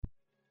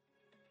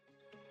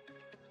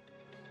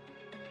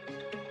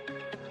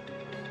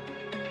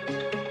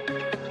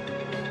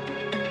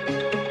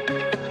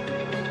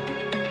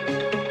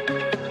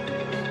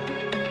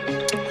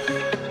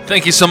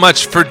Thank you so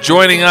much for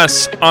joining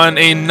us on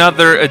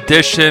another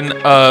edition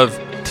of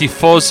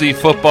Tifosi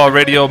Football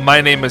Radio. My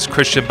name is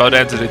Christian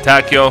Baudenza de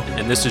Tacchio.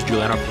 And this is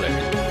Giuliano Clare.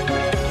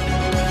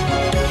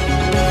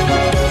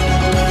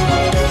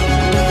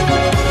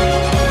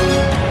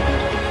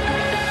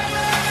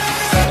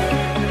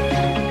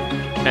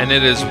 And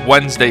it is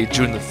Wednesday,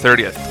 June the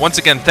 30th. Once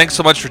again, thanks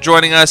so much for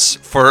joining us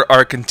for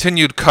our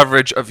continued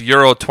coverage of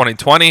Euro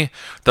 2020.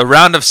 The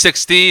round of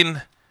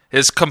 16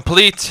 is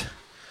complete.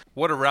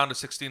 What a round of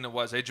 16 it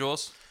was, eh,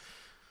 Jules?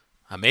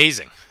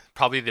 Amazing.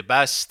 Probably the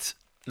best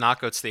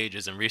knockout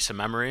stages in recent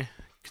memory,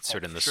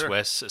 considering sure.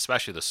 Swiss,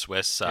 especially the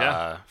Swiss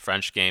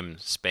French game,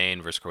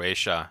 Spain versus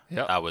Croatia.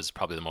 Yep. That was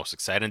probably the most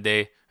exciting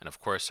day. And of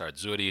course, our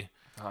Azzurri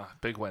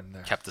Big win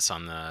there. kept us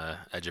on the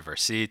edge of our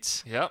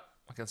seats. Yep,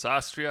 against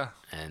Austria.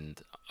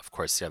 And of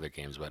course, the other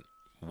games. But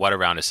what a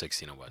round of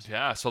 16 it was.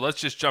 Yeah, so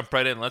let's just jump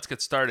right in. Let's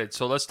get started.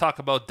 So let's talk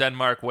about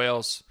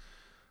Denmark-Wales.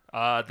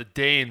 The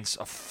Danes,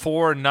 a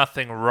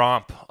 4-0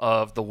 romp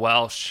of the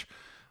Welsh.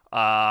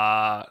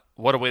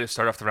 What a way to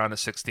start off the round of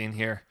 16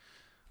 here.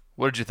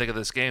 What did you think of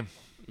this game?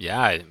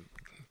 Yeah,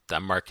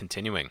 Denmark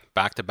continuing.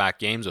 Back-to-back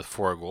games with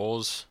 4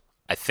 goals.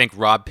 I think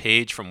Rob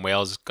Page from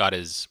Wales got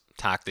his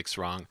tactics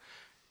wrong.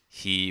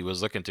 He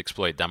was looking to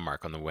exploit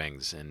Denmark on the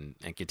wings and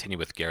continue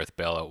with Gareth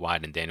Bale out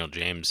wide and Daniel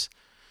James,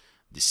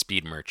 the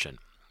speed merchant.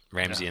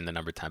 Ramsey in the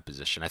number 10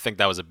 position. I think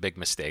that was a big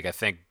mistake. I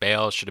think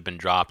Bale should have been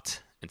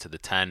dropped into the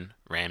 10.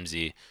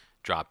 Ramsey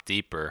dropped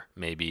deeper,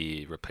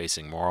 maybe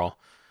replacing Morrell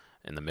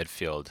in the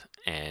midfield,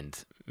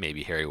 and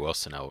maybe Harry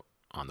Wilson out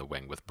on the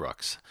wing with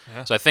Brooks.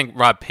 Yeah. So I think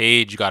Rob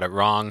Page got it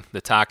wrong, the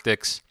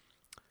tactics.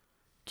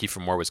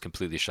 Kiefer Moore was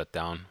completely shut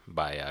down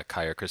by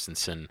Kyer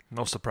Christensen.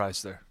 No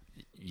surprise there.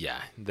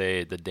 Yeah,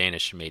 the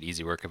Danish made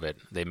easy work of it.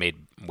 They made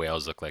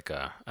Wales look like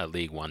a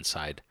League One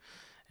side.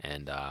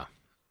 And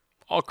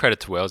all credit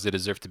to Wales. They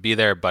deserve to be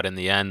there, but in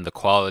the end, the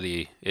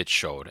quality, it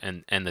showed.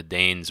 And the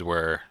Danes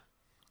were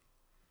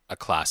a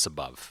class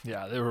above.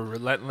 Yeah, they were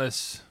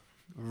relentless,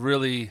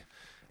 really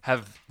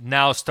have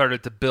now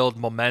started to build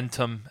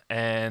momentum,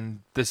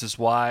 and this is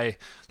why,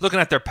 looking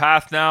at their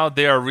path now,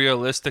 they are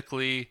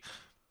realistically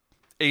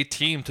a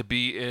team to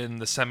be in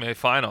the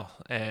semifinal.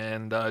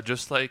 And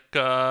just like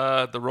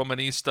the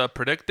Romanista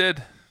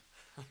predicted,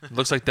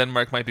 looks like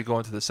Denmark might be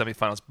going to the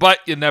semifinals.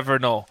 But you never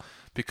know,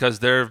 because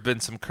there have been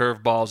some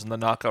curveballs in the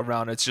knockout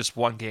round. It's just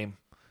one game.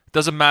 It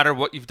doesn't matter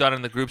what you've done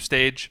in the group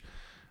stage.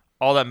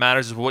 All that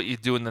matters is what you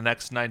do in the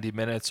next 90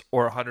 minutes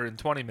or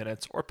 120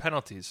 minutes or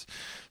penalties.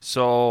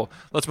 So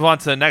let's move on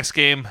to the next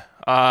game.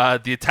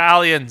 The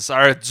Italians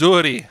are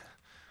Azzurri.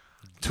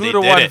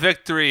 2-1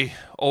 victory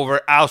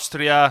over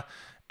Austria.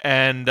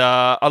 And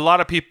a lot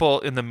of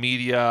people in the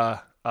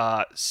media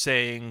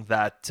saying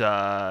that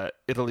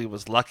Italy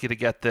was lucky to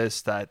get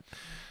this, that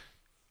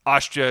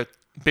Austria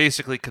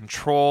basically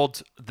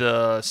controlled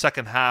the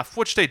second half,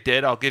 which they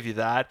did, I'll give you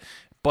that.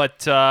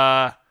 But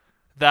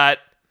that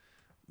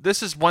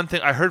this is one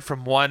thing I heard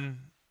from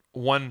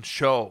one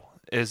show,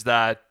 is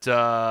that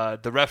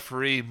the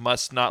referee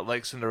must not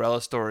like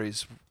Cinderella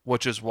stories,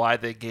 which is why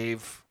they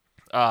gave,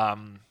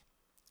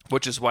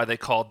 which is why they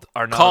called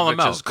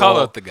Arnautovic's Call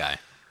out the guy.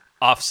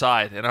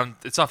 Offside. And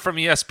it's not from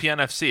ESPN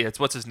FC. It's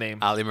what's his name?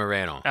 Ali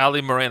Moreno.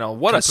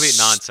 What complete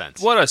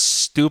nonsense. What a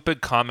stupid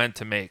comment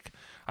to make.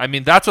 I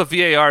mean, that's what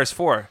VAR is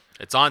for.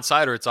 It's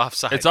onside or it's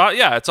offside. It's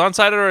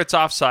onside or it's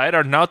offside.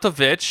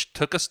 Arnautovic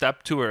took a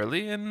step too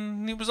early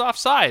and he was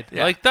offside.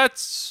 Yeah. Like,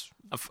 that's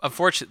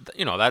unfortunate.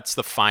 That's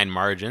the fine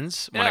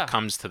margins when it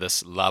comes to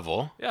this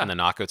level in the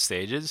knockout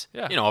stages.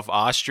 Yeah. If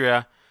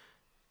Austria,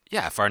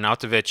 if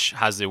Arnautovic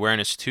has the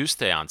awareness to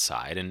stay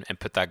onside and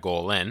put that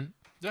goal in,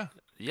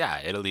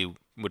 Italy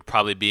would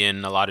probably be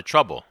in a lot of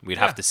trouble. We'd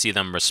have to see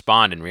them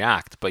respond and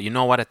react. But you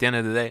know what? At the end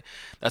of the day,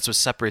 that's what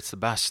separates the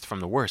best from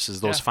the worst, is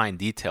those fine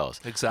details.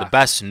 Exactly. The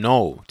best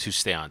know to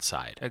stay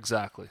onside.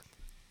 Exactly.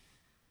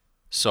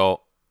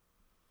 So,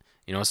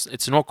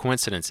 it's no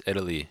coincidence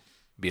Italy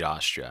beat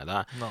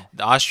Austria. No.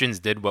 The Austrians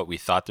did what we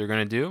thought they were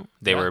going to do.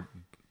 They were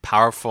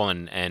powerful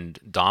and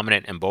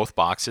dominant in both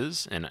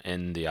boxes,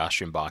 in the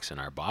Austrian box and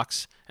our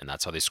box. And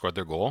that's how they scored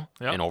their goal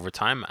in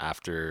overtime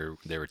after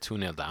they were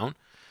 2-0 down.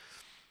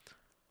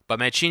 But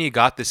Mancini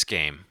got this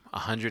game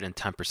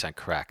 110%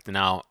 correct.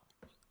 Now,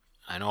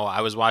 I know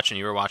I was watching,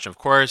 you were watching, of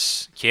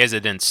course. Chiesa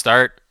didn't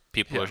start.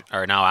 People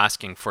are now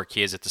asking for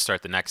Chiesa to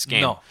start the next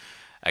game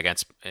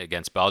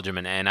against Belgium,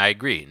 and I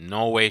agree.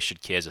 No way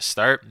should Chiesa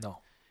start. No.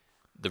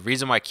 The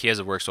reason why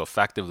Chiesa works so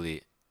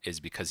effectively is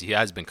because he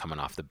has been coming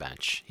off the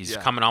bench. He's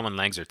coming on when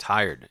legs are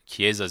tired.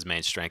 Chiesa's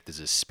main strength is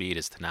his speed,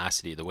 his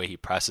tenacity, the way he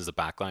presses the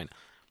back line.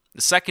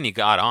 The second he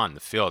got on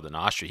the field in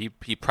Austria,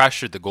 he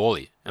pressured the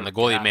goalie, and the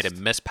goalie made a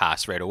miss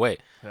pass right away.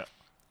 Yeah.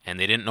 And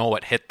they didn't know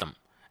what hit them.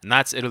 And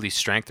that's Italy's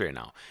strength right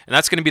now. And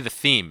that's going to be the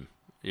theme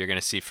you're going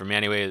to see from me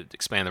anyway,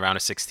 explaining the round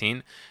of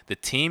 16. The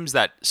teams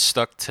that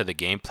stuck to the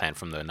game plan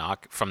from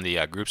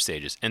the group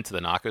stages into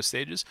the knockout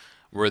stages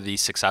were the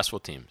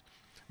successful teams.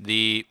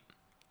 The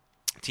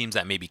teams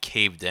that maybe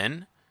caved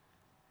in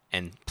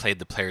and played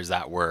the players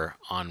that were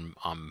on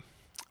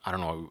I don't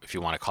know if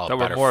you want to call it That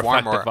were better more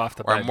form effective off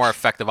the or bench. more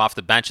effective off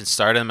the bench and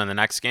started them in the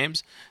next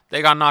games,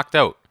 they got knocked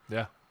out.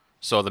 Yeah.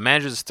 So the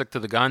managers that stick to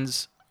the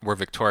guns were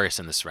victorious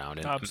in this round.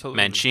 And Absolutely.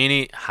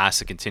 Mancini has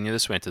to continue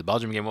this way into the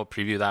Belgium game. We'll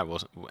preview that.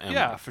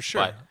 Yeah, for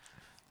sure. But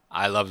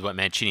I loved what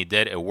Mancini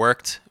did. It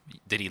worked.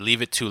 Did he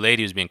leave it too late?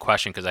 He was being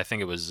questioned because I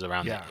think it was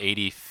around the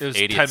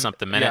 80th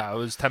something minute. Yeah, it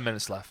was 10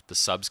 minutes left. The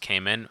subs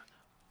came in,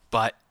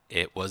 but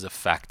it was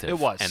effective. It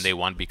was. And they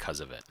won because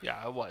of it.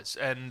 Yeah, it was.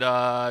 And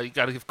you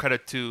got to give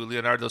credit to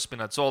Leonardo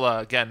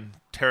Spinazzola, again,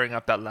 tearing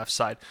up that left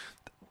side.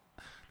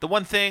 The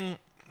one thing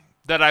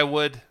that I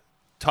would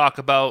talk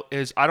about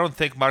is I don't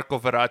think Marco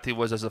Verratti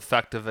was as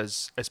effective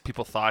as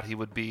people thought he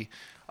would be.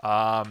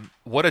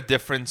 What a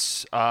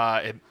difference!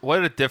 The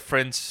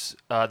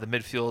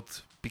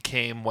midfield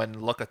became when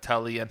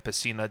Locatelli and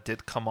Pessina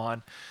did come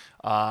on.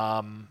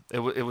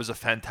 It was a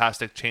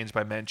fantastic change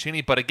by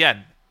Mancini, but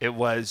again, it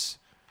was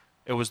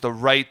the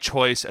right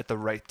choice at the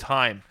right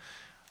time.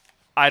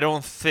 I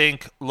don't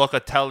think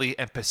Locatelli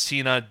and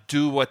Pessina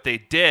do what they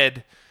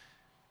did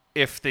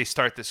if they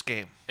start this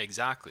game.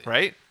 Exactly.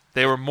 Right?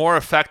 They were more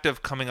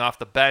effective coming off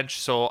the bench,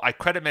 so I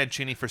credit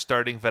Mancini for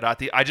starting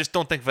Verratti. I just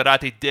don't think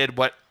Verratti did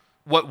what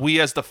we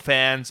as the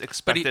fans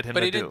expected him to do.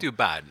 But he didn't do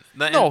bad.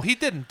 No, he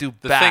didn't do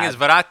bad. The thing is,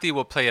 Verratti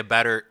will play a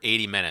better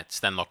 80 minutes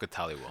than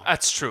Locatelli will.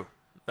 That's true.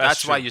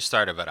 That's true. why you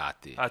start a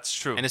Verratti. That's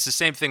true. And it's the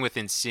same thing with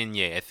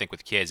Insigne, I think,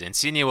 with Chiesa.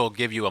 Insigne will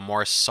give you a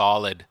more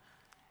solid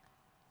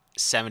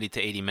 70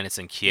 to 80 minutes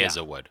than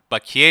Chiesa would.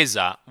 But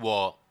Chiesa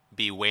will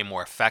be way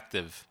more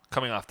effective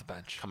coming off the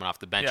bench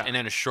and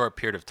in a short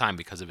period of time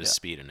because of his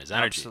speed and his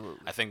energy. Absolutely.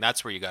 I think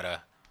that's where you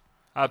gotta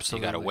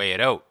Absolutely. weigh it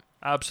out.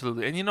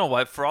 Absolutely. And you know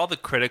what? For all the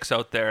critics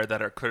out there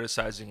that are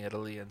criticizing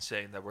Italy and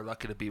saying that we're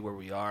lucky to be where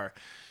we are,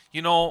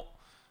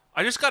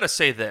 I just got to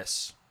say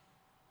this.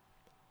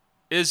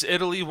 Is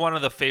Italy one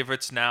of the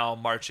favorites now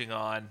marching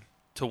on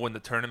to win the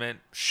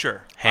tournament?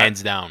 Sure.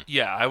 Hands down.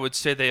 Yeah, I would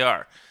say they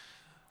are.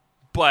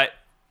 But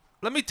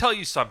let me tell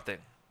you something.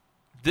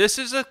 This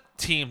is a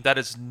team that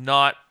is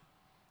not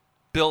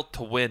built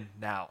to win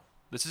now.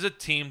 This is a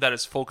team that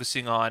is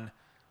focusing on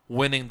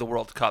winning the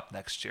World Cup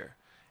next year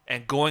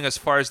and going as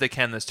far as they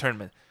can in this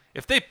tournament.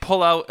 If they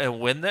pull out and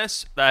win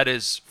this, that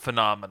is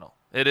phenomenal.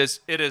 It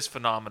is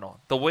phenomenal.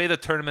 The way the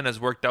tournament has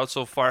worked out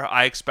so far,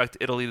 I expect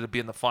Italy to be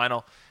in the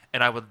final,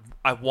 and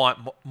I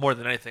want more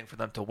than anything for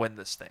them to win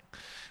this thing.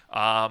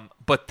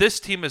 But this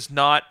team is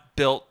not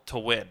built to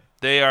win.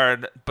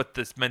 But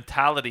this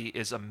mentality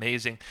is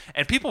amazing.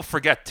 And people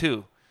forget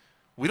too,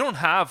 we don't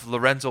have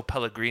Lorenzo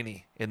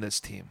Pellegrini in this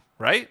team,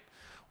 right?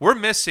 We're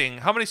missing,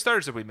 how many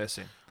starters are we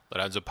missing?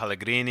 Lorenzo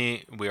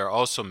Pellegrini, we are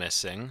also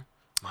missing.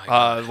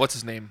 What's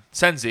his name?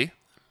 Sensi.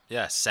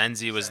 Yeah,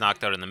 Sensi was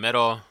knocked out in the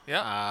middle.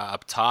 Yeah.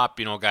 Up top,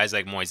 guys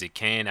like Moise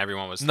Kean,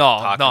 everyone was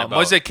talking about.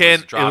 Moise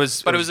Kean,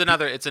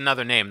 it's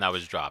another name that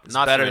was dropped. It's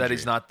not better that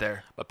he's not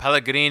there. But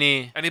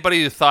Pellegrini.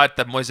 Anybody who thought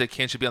that Moise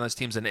Kean should be on this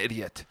team is an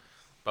idiot.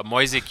 But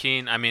Moise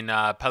Kean,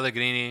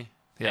 Pellegrini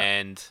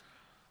and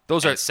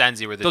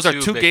Sensi were those are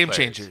two big game players.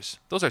 changers.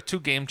 Those are two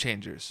game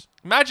changers.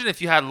 Imagine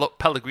if you had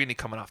Pellegrini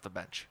coming off the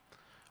bench.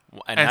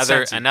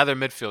 Another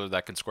midfielder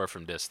that can score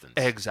from distance.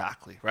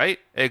 Exactly, right?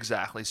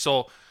 Exactly.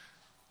 So,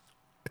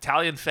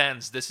 Italian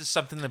fans, this is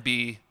something to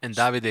be... And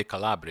Davide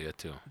Calabria,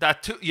 too.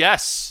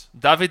 Yes.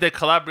 Davide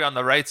Calabria on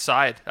the right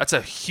side. That's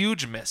a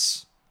huge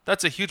miss. But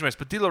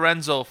Di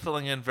Lorenzo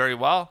filling in very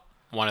well.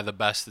 One of the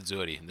best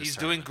Azzurri. He's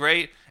doing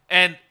great.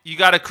 And you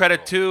got to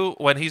credit, too,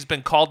 when he's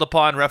been called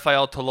upon,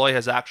 Rafael Toloi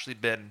has actually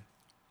been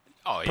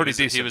pretty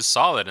decent. He was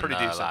solid in the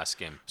decent. last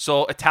game.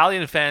 So,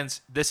 Italian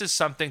fans, this is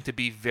something to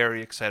be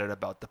very excited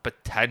about. The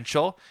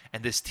potential,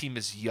 and this team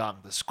is young.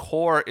 This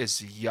core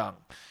is young.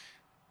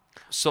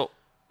 So,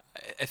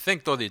 I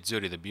think, though, the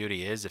Azzurri, the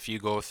beauty is if you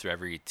go through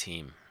every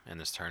team in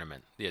this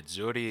tournament, the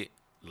Azzurri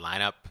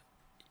lineup,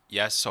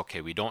 yes,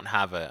 okay, we don't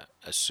have a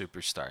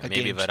superstar.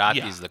 Maybe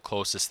Verratti is the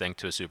closest thing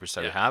to a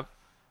superstar to have.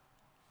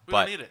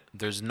 But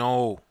there's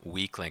no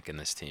weak link in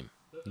this team.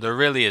 There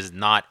really is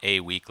not a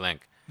weak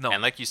link. No.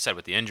 And like you said,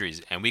 with the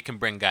injuries, and we can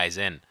bring guys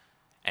in,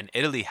 and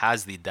Italy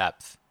has the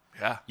depth.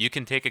 Yeah. You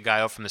can take a guy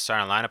out from the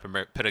starting lineup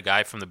and put a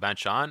guy from the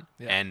bench on,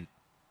 and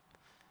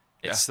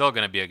it's still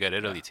going to be a good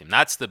Italy team.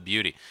 That's the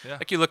beauty. Yeah.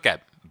 Like you look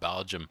at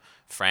Belgium,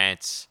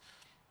 France,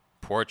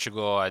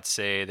 Portugal, I'd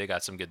say they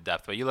got some good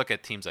depth. But you look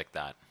at teams like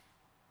that,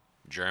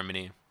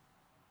 Germany,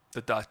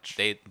 the Dutch.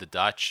 The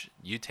Dutch,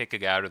 you take a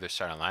guy out of their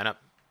starting lineup,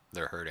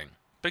 they're hurting.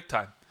 Big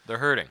time. They're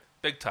hurting.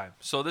 Big time.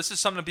 So this is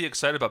something to be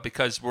excited about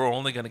because we're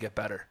only going to get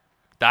better.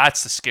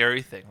 That's the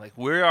scary thing. Like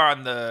we're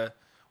on the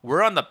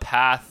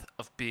path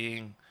of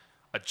being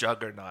a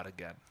juggernaut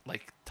again.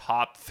 Like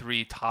top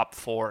 3, top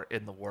 4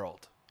 in the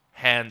world.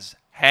 Hands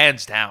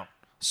down.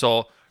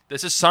 So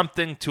this is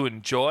something to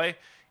enjoy.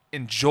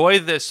 Enjoy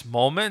this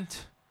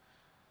moment.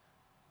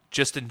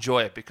 Just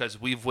enjoy it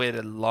because we've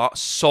waited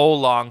so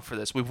long for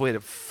this. We've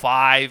waited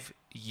 5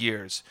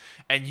 years.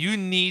 And you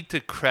need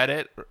to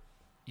credit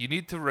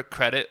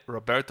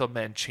Roberto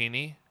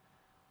Mancini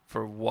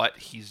for what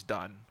he's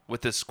done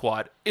with this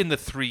squad in the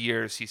 3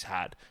 years he's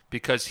had,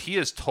 because he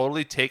has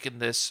totally taken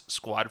this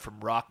squad from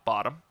rock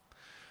bottom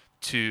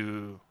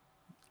to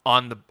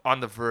on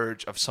the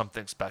verge of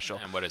something special.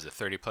 And what is it,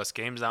 30-plus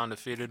games now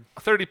undefeated?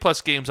 30-plus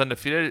games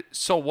undefeated.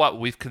 So what?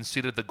 We've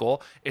conceded the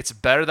goal. It's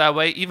better that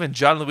way. Even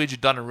Gianluigi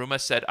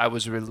Donnarumma said, I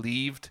was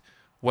relieved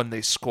when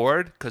they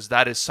scored, because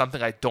that is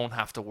something I don't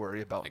have to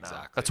worry about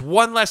now. That's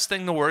one less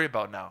thing to worry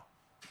about now.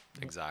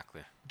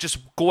 Exactly.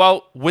 Just go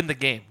out, win the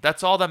game.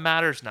 That's all that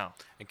matters now.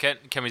 And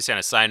can we say on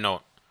a side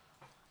note,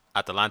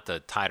 Atalanta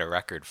tied a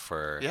record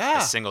for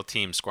a single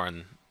team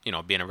scoring,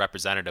 being a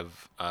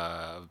representative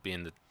of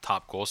being the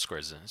top goal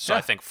scorers. So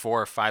I think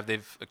 4 or 5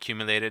 they've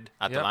accumulated.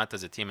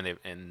 Atalanta's a team,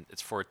 and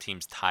it's 4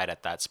 teams tied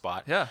at that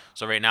spot. Yeah.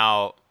 So right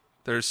now,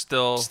 there's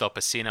still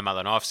Pacina,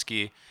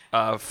 Malinovsky,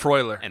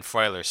 Freuler. And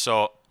Freuler.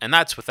 So, and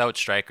that's without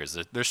strikers.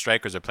 Their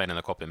strikers are playing in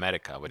the Copa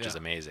America, which is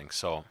amazing.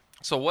 So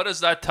what does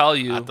that tell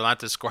you?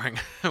 Atalanta's scoring.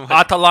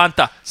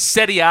 Atalanta.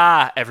 Serie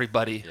A,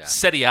 everybody. Yeah.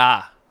 Serie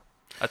A.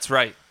 That's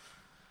right.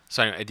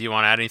 So anyway, do you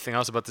want to add anything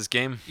else about this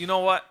game? You know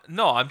what?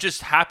 No, I'm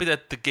just happy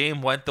that the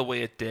game went the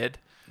way it did.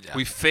 Yeah.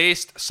 We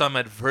faced some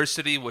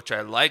adversity, which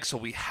I like, so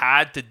we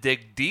had to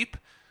dig deep.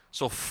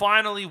 So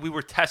finally, we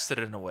were tested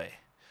in a way.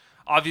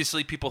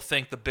 Obviously, people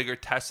think the bigger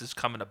test is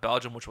coming to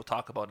Belgium, which we'll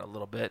talk about in a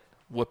little bit.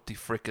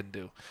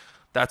 Whoop-de-frickin-do.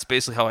 That's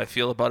basically how I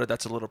feel about it.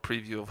 That's a little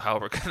preview of how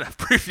we're going to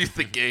preview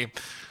the game.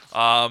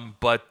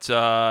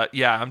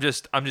 Yeah, I'm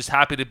just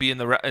happy to be in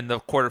the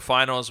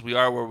quarterfinals. We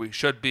are where we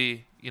should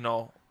be.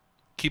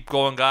 Keep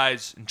going,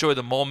 guys. Enjoy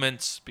the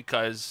moments,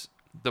 because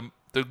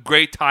the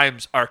great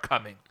times are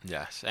coming.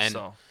 Yes,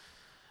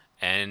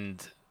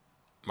 and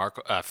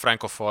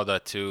Franco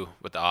Foda too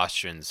with the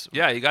Austrians.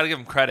 Yeah, you got to give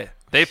him credit.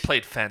 They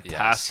played fantastic.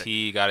 Yes,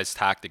 he got his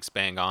tactics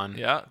bang on.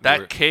 Yeah,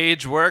 that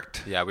cage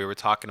worked. Yeah, we were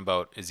talking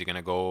about, is he going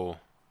to go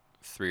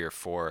 3 or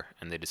 4,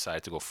 and they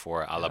decided to go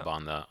 4.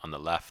 Alaba on the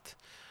left.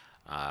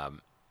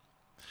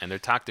 And their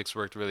tactics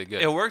worked really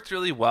good. It worked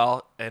really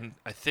well, and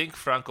I think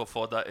Franco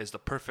Foda is the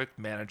perfect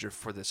manager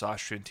for this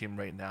Austrian team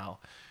right now.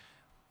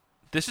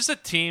 This is a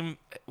team,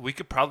 we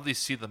could probably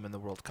see them in the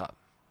World Cup.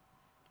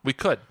 We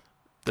could.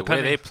 The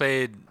way they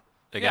played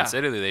against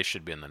Italy, they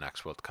should be in the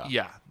next World Cup.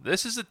 Yeah,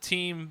 this is a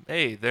team.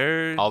 Hey,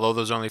 they're although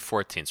there's only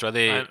 14. So are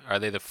they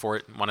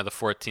one of the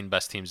 14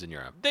 best teams in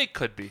Europe? They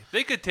could be.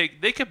 They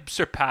could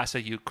surpass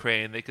a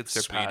Ukraine. They could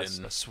surpass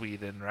a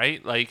Sweden,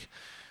 right? Like,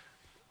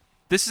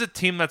 this is a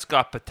team that's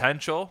got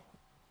potential,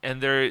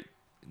 and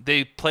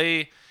they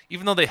play,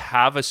 even though they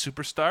have a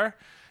superstar,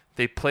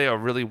 they play a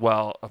very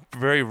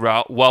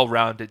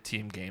well-rounded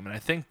team game, and I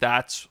think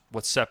that's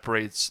what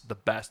separates the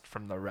best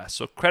from the rest.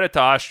 So credit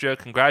to Austria.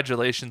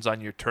 Congratulations on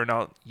your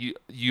turnout.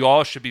 You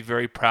all should be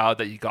very proud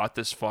that you got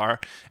this far,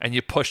 and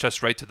you pushed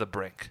us right to the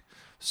brink.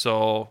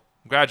 So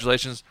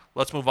congratulations.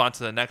 Let's move on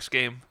to the next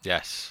game.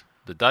 Yes.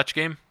 The Dutch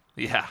game?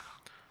 Yeah.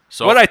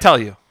 So what did I tell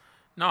you?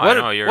 No, I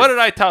know. What did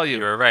I tell you?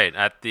 You were right.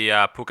 At the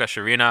Pukas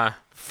Arena.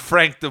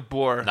 Frank de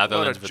Boer.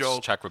 Netherlands versus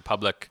Czech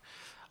Republic.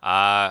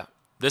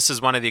 This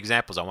is one of the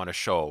examples I want to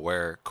show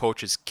where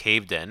coaches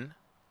caved in.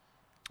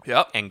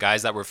 Yep. And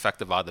guys that were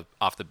effective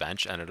off the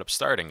bench ended up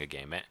starting a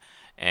game.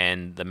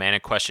 And the man in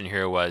question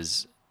here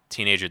was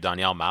teenager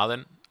Daniel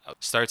Malen.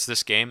 Starts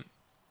this game.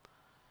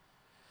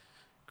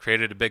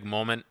 Created a big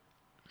moment.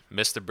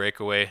 Missed a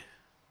breakaway.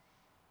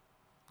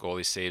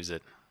 Goalie saves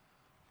it.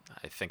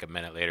 I think a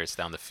minute later it's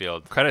down the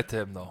field. Credit to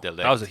him, though.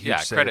 That was a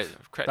huge save.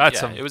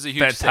 It was a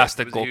huge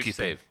fantastic goalkeeping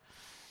save.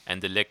 And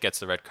De Ligt gets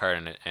the red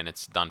card, and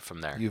it's done from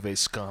there. Juve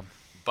scum.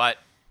 But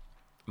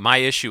my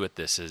issue with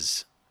this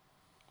is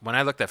when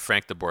I looked at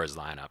Frank de Boer's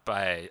lineup,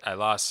 I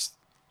lost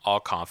all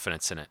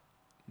confidence in it.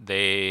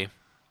 They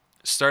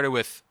started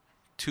with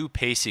 2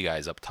 pacey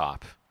guys up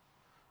top,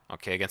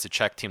 okay, against a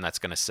Czech team that's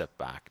going to sit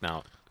back.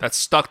 Now, that's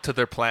stuck to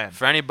their plan.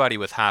 For anybody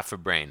with half a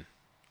brain,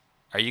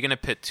 are you going to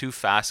pit 2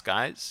 fast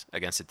guys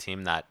against a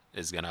team that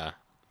is going to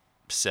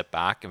sit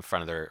back in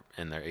front of their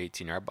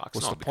 18-yard box?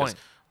 What's no, the because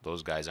point?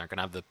 Those guys aren't going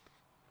to have the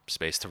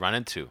space to run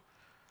into.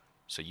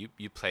 So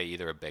you play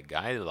either a big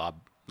guy,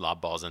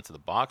 lob balls into the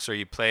box, or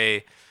you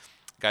play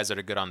guys that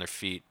are good on their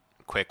feet,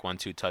 quick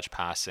 1-2 touch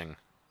passing,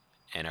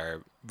 and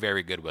are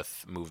very good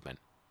with movement.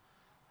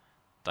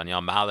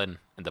 Daniel Malen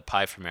and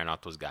Depay from here are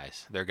not those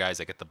guys. They're guys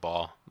that get the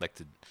ball, like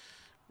to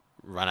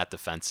run at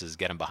defenses,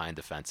 get them behind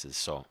defenses.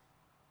 So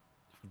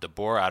De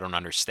Boer, I don't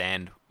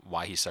understand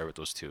why he started with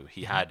those 2.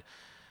 He had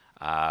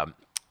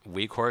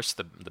Weghorst,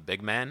 the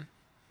big man.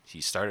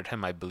 He started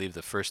him, I believe,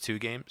 the first 2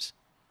 games.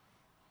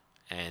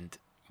 And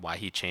why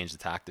he changed the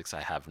tactics,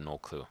 I have no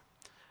clue.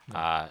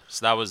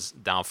 So that was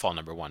downfall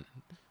number 1.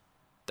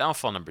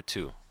 Downfall number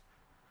 2.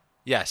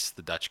 Yes,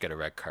 the Dutch get a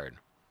red card.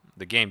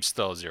 The game's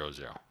still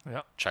 0-0.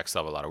 Yep. Czechs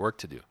still have a lot of work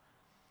to do.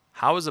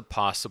 How is it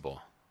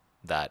possible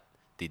that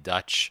the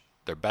Dutch,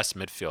 their best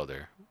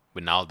midfielder,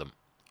 Wijnaldum,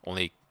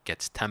 only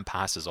gets 10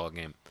 passes all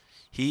game?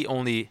 He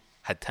only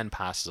had 10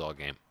 passes all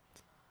game.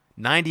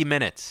 90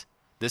 minutes.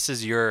 This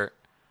is your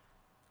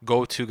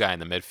go-to guy in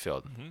the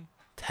midfield.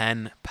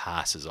 10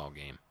 passes all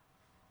game.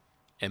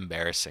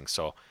 Embarrassing.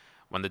 So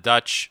when the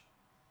Dutch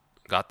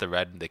got the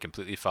red, they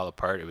completely fell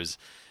apart.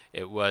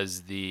 It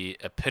was the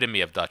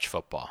epitome of Dutch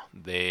football.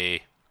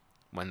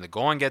 When the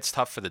going gets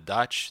tough for the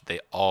Dutch, they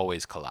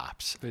always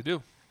collapse. They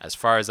do. As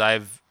far as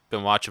I've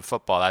been watching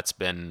football, that's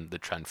been the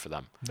trend for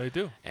them. They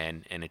do.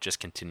 And it just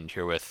continued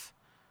here with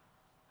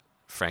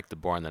Frank de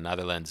Boer in the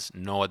Netherlands.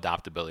 No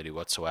adaptability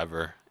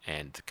whatsoever,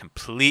 and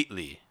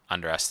completely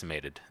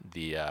underestimated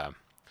the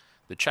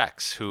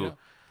Czechs, who,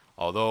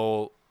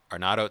 although are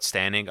not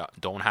outstanding,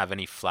 don't have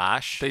any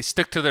flash. They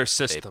stick to their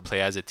They system.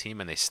 play as a team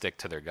and they stick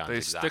to their guns. They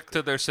exactly. stick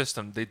to their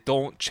system. They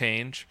don't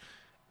change.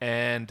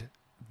 And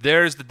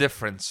there's the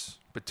difference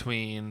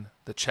between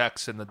the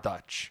Czechs and the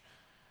Dutch.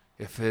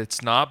 If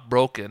it's not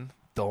broken,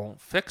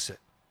 don't fix it.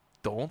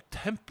 Don't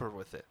temper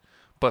with it.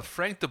 But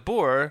Frank de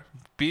Boer,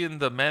 being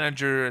the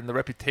manager and the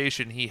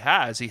reputation he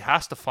has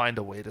to find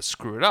a way to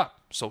screw it up.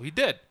 So he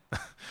did.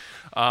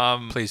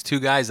 Plays two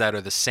guys that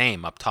are the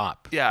same up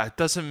top. Yeah, it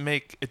doesn't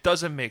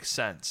make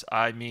sense.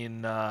 I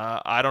mean,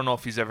 I don't know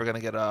if he's ever going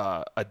to get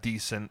a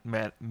decent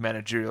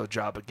managerial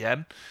job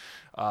again,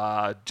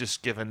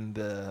 just given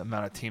the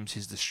amount of teams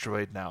he's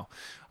destroyed now.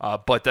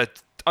 But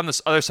that on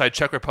this other side,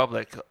 Czech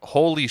Republic,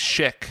 holy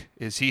Schick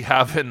is he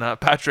having?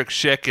 Patrick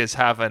Schick is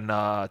having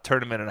a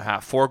tournament and a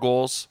half, 4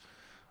 goals,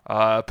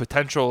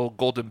 potential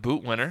Golden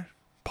Boot winner,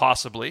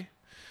 possibly.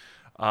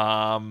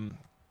 And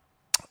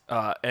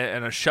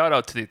a shout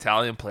out to the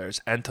Italian players,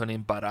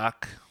 Antonin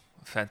Barak,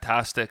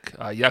 fantastic.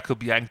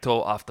 Jakub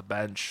Jankto off the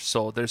bench.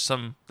 So there's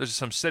some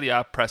Serie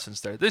A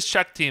presence there. This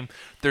Czech team,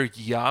 they're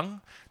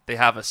young, they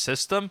have a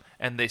system,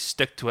 and they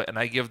stick to it. And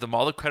I give them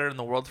all the credit in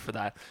the world for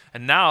that.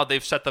 And now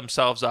they've set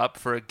themselves up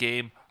for a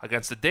game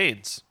against the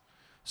Danes.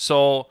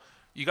 So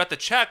you got the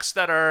Czechs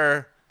that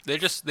are.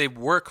 They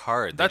work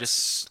hard. They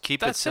just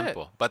keep it that's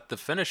simple. But the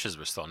finishes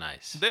were still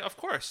nice. Of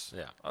course.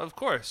 Yeah. Of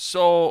course.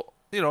 So.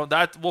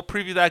 That we'll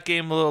preview that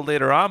game a little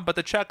later on, but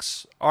the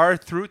Czechs are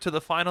through to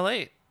the final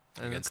 8.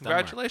 And Against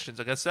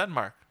congratulations against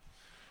Denmark.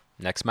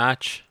 Next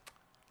match,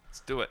 Let's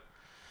do it.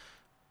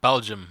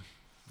 Belgium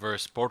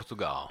versus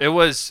Portugal. It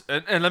was,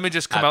 and let me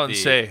just come out and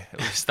say,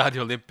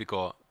 Stadio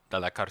Olimpico de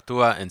la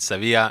Cartua in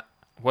Sevilla.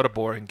 what a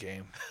boring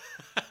game.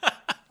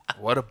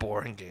 What a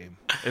boring game.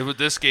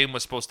 This game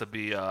was supposed to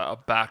be a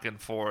back and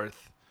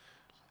forth.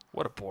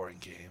 What a boring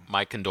game.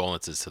 My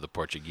condolences to the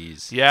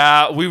Portuguese.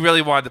 Yeah, we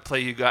really wanted to play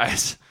you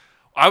guys.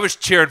 I was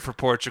cheering for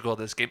Portugal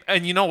this game.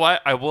 And you know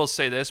what? I will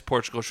say this.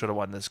 Portugal should have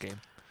won this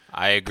game.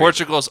 I agree.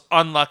 Portugal's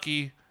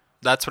unlucky.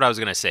 That's what I was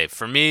going to say.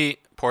 For me,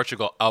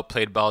 Portugal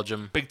outplayed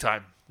Belgium. Big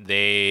time.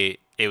 It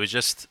was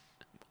just,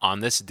 on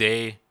this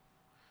day,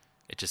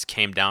 it just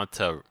came down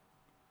to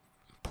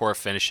poor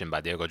finishing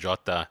by Diego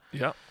Jota.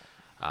 Yeah.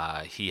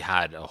 He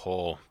had a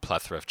whole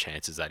plethora of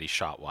chances that he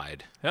shot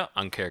wide. Yeah.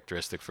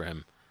 Uncharacteristic for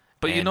him.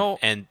 But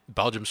and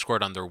Belgium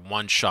scored on their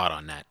one shot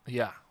on net.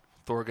 Yeah.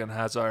 Thorgan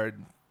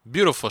Hazard.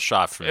 Beautiful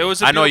shot from me. It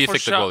was a I know you beautiful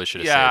think shot. the goalie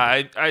should have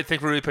saved it. I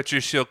think Rui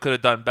Patricio could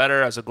have done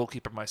better as a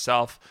goalkeeper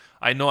myself.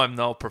 I know I'm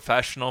no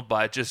professional,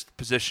 but just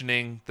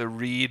positioning, the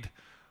read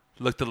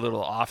looked a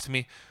little off to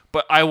me.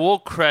 But I will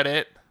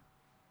credit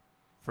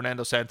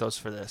Fernando Santos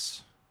for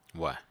this.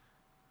 What?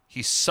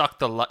 He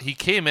sucked he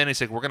came in and he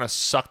said, we're going to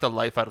suck the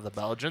life out of the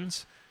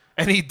Belgians.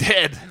 And he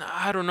did.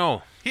 I don't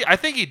know. I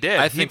think he did.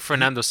 I think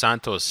Fernando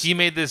Santos. He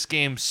made this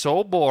game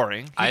so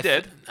boring. He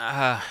did.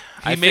 I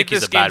think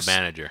he's a bad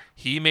manager.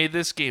 He made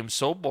this game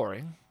so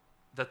boring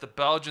that the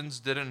Belgians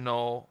didn't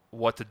know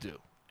what to do.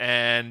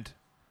 And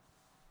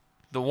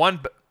the one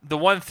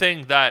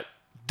thing that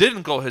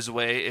didn't go his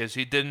way is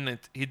he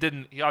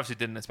obviously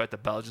didn't expect the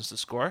Belgians to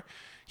score.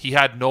 He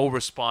had no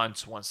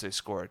response once they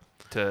scored.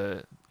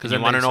 Because you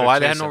want to know why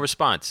they had no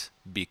response?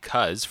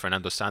 Because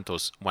Fernando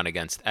Santos went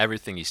against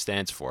everything he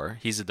stands for.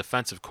 He's a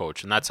defensive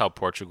coach, and that's how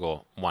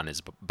Portugal won,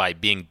 is by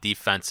being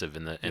defensive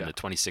in the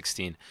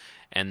 2016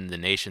 and the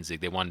Nations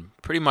League. They won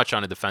pretty much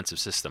on a defensive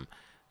system.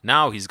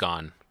 Now he's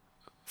gone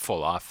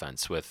full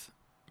offense with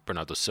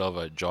Bernardo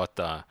Silva,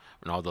 Jota,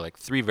 Ronaldo, like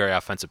 3 very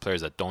offensive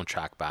players that don't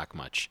track back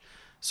much.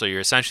 So you're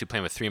essentially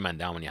playing with 3 men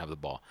down when you have the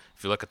ball.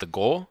 If you look at the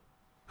goal,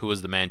 who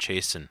was the man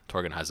chasing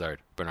Thorgan Hazard?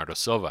 Bernardo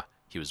Silva.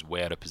 He was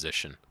way out of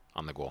position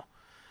on the goal.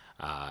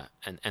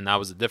 And that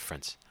was the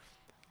difference.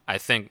 I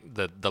think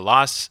the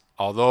loss,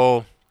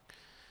 although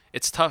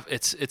it's tough,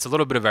 it's a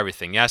little bit of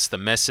everything. Yes, the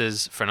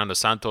misses, Fernando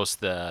Santos,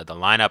 the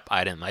lineup,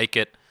 I didn't like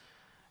it.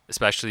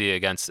 Especially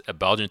against a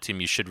Belgian team,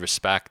 you should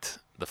respect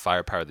the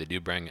firepower they do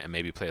bring and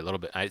maybe play a little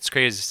bit. It's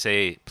crazy to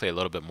say play a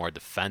little bit more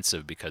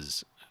defensive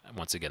because,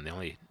 once again, they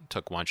only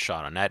took 1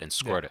 shot on net and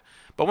scored it.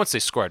 But once they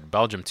scored,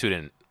 Belgium too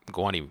didn't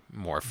go any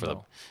more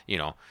for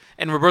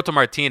and Roberto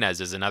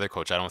Martinez is another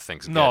coach I don't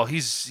think is good. No,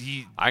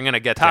 I'm gonna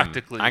get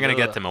tactically him. I'm gonna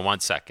get him in 1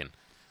 second.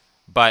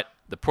 But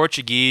the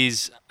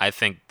Portuguese, I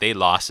think they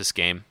lost this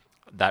game.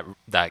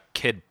 That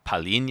kid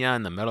Palhinha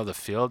in the middle of the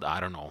field, I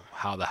don't know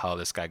how the hell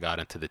this guy got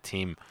into the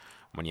team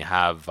when you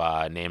have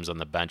names on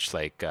the bench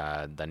like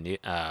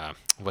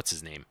what's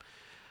his name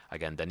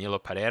again, Danilo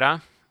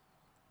Pereira.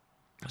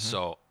 Mm-hmm.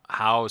 So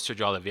how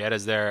Sergio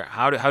Oliveira's there?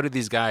 How do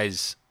these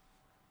guys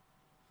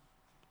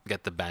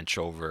get the bench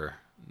over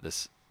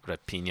this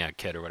Rapinha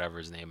kid or whatever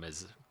his name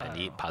is.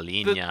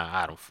 Palhinha.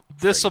 I don't.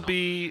 This will friggin' know.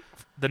 be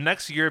the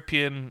next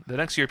European. The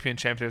next European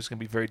Championship is going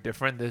to be very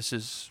different. This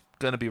is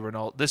going to be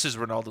Ronaldo. This is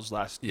Ronaldo's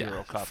last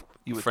Euro Cup.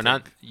 You would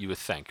think. You would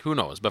think. Who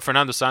knows? But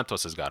Fernando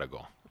Santos has got to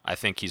go. I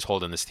think he's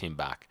holding this team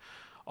back.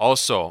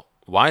 Also,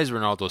 why is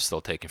Ronaldo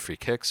still taking free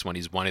kicks when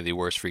he's one of the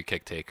worst free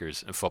kick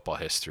takers in football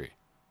history?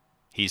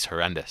 He's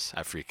horrendous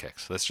at free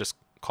kicks. Let's just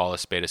call a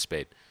spade a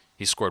spade.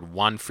 He scored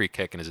one free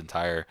kick in his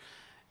entire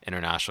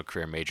international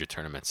career, major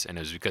tournaments, and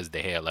it was because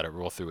De Gea let it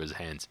roll through his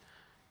hands.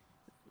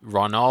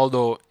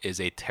 Ronaldo is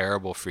a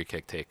terrible free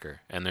kick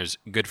taker, and there's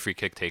good free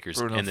kick takers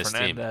in this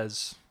team.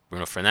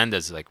 Bruno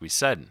Fernandes, like we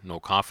said, no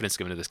confidence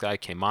given to this guy,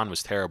 came on,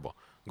 was terrible.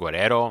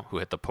 Guerrero, who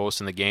hit the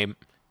post in the game,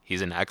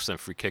 he's an excellent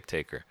free kick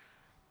taker.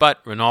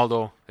 But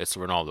Ronaldo, it's the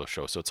Ronaldo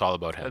show, so it's all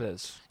about him. It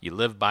is. You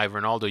live by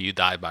Ronaldo, you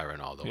die by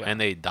Ronaldo. Yeah.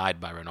 And they died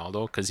by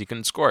Ronaldo because he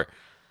couldn't score.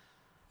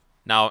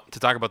 Now, to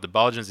talk about the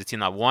Belgians, the team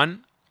that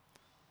won,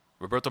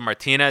 Roberto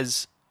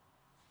Martinez,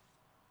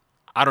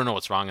 I don't know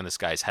what's wrong in this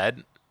guy's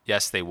head.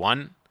 Yes, they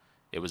won.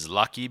 It was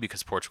lucky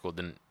because Portugal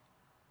didn't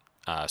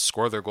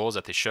score their goals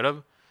that they should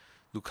have.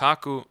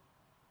 Lukaku,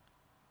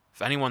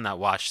 if anyone that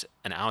watched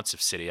an ounce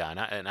of Serie A,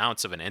 an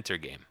ounce of an Inter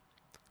game,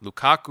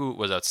 Lukaku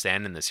was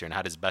outstanding this year and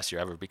had his best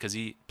year ever because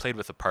he played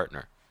with a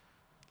partner,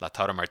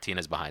 Lautaro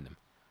Martinez behind him.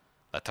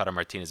 Lautaro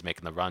Martinez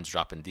making the runs,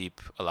 dropping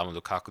deep, allowing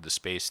Lukaku the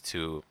space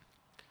to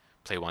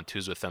play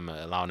 1-2s with him,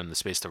 allowing him the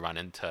space to run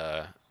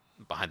into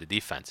behind the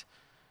defense.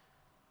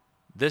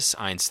 This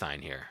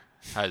Einstein here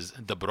has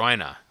De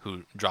Bruyne,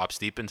 who drops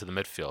deep into the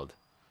midfield,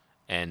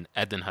 and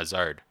Eden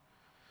Hazard,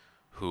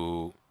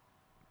 who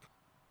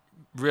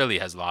really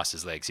has lost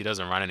his legs. He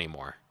doesn't run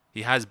anymore.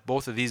 He has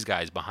both of these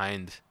guys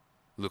behind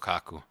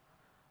Lukaku,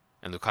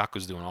 and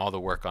Lukaku's doing all the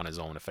work on his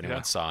own, if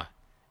anyone saw.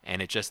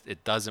 And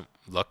it doesn't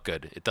look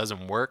good. It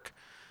doesn't work.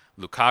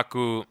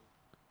 Lukaku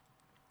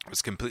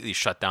was completely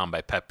shut down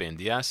by Pepe and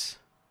Diaz.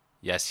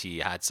 Yes, he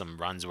had some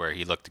runs where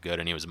he looked good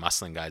and he was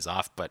muscling guys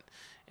off, but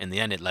in the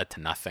end, it led to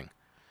nothing.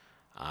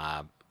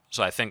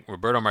 So I think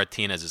Roberto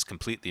Martinez is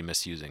completely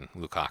misusing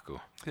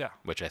Lukaku,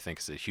 which I think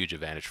is a huge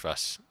advantage for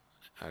us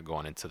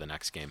going into the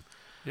next game.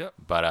 Yep.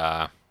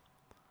 But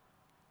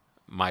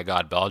my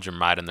God, Belgium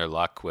riding their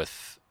luck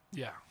with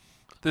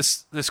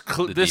This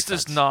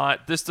does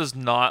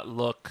not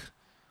look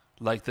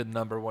like the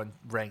number one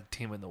ranked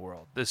team in the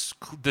world. This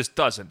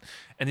doesn't.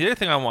 And the other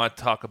thing I want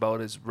to talk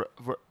about is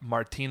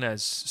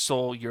Martinez.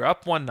 So you're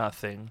up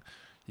 1-0.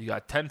 You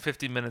got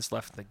 10-15 minutes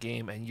left in the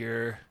game, and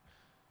you're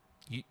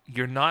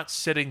not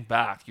sitting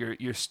back.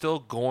 You're still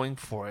going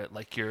for it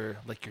like you're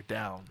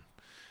down.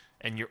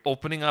 And you're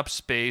opening up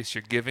space.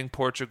 You're giving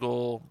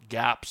Portugal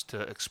gaps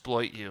to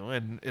exploit you,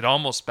 and it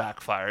almost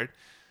backfired.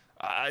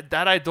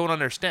 That I don't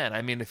understand.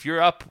 I mean, if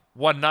you're up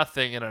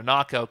 1-0 in a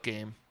knockout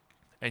game,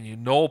 and you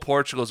know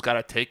Portugal's got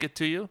to take it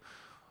to you,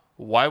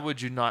 why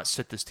would you not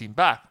sit this team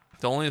back?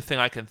 The only thing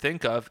I can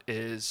think of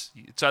is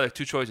it's either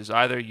two choices.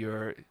 Either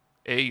you're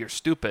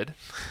stupid,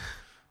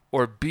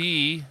 or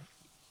B,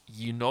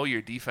 you know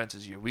your defense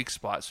is your weak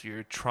spot, so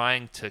you're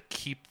trying to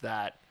keep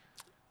that,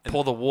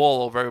 pull the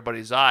wool over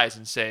everybody's eyes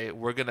and say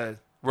we're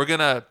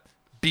gonna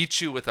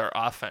beat you with our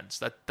offense.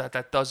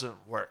 That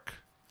doesn't work.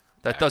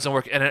 That doesn't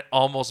work, and it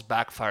almost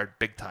backfired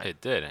big time. It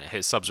did.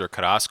 His subs were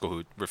Carrasco,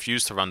 who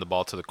refused to run the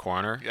ball to the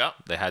corner. Yeah.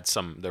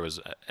 There was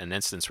an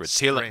instance where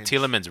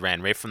Tielemans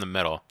ran right from the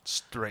middle.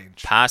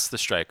 Strange. Past the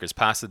strikers,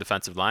 past the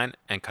defensive line,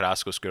 and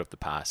Carrasco screwed up the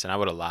pass. And I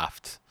would have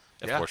laughed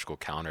if Portugal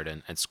countered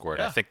and scored.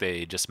 Yeah. I think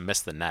they just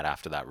missed the net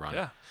after that run.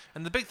 Yeah.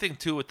 And the big thing,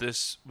 too, with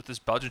this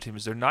Belgian team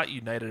is they're not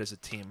united as a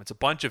team. It's a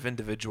bunch of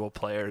individual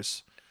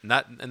players. And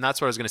that's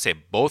what I was going to say.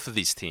 Both of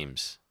these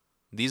teams,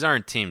 these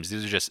aren't teams.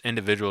 These are just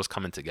individuals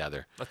coming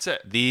together. That's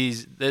it.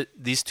 These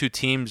two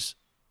teams,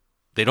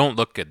 they don't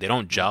look good. They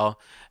don't gel.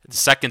 The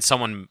second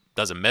someone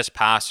does a miss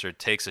pass or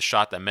takes a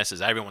shot that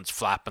misses, everyone's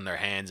flapping their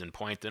hands and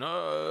pointing.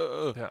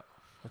 Oh. Yeah.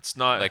 It's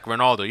not like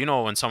Ronaldo. You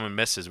know when someone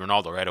misses,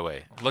 Ronaldo right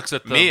away looks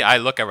at me. I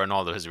look at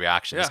Ronaldo, his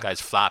reaction. Yeah. This guy's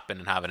flapping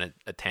and having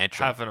a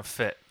tantrum, having a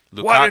fit.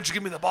 Why didn't you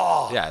give me the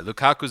ball? Yeah,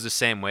 Lukaku's the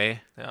same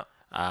way.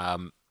 Yeah.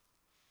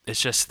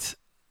 It's just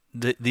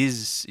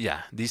these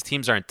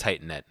teams aren't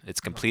tight knit. It's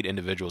complete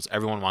individuals.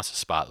 Everyone wants a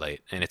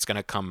spotlight, and it's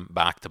gonna come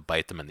back to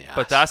bite them in the ass.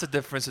 But that's the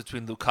difference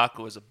between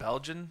Lukaku as a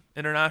Belgian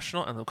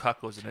international and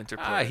Lukaku as an Inter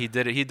player. He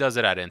did it. He does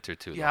it at Inter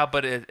too. Yeah,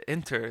 but at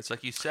Inter, it's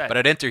like you said. But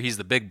at Inter, he's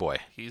the big boy.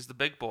 He's the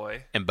big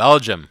boy. In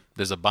Belgium,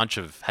 there's a bunch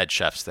of head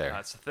chefs there.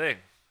 That's the thing.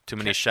 Too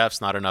many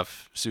chefs, not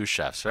enough sous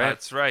chefs, right?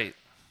 That's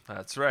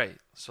right.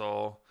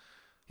 So,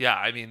 yeah,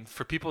 I mean,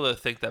 for people to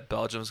think that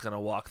Belgium's gonna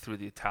walk through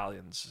the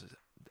Italians.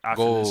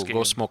 This game,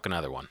 go smoke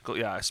another one. Go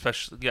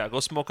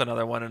smoke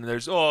another one. And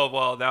there's now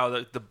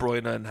the De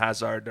Bruyne and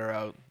Hazard are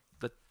out.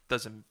 That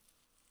doesn't.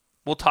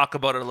 We'll talk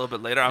about it a little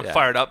bit later. I'm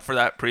fired up for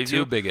that preview.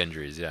 2 big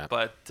injuries, yeah.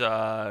 But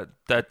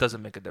that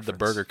doesn't make a difference. The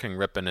Burger King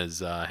ripping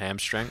his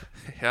hamstring.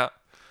 Yeah,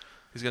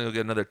 he's gonna go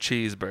get another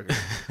cheeseburger.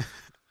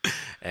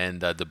 And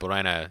De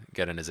Bruyne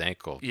getting his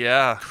ankle.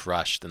 Yeah,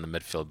 crushed in the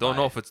midfield. Don't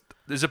know if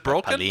is it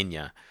broken?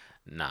 Palhinha.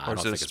 Nah, Or I is don't it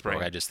a think it's broke.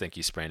 sprain? I just think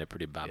he sprained it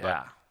pretty bad. Yeah.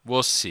 But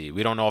we'll see.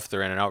 We don't know if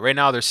they're in and out. Right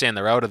now, they're saying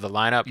they're out of the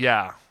lineup.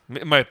 Yeah.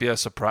 It might be a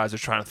surprise. They're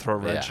trying to throw a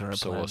wrench in our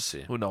so plans. we'll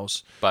see. Who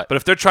knows? But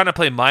if they're trying to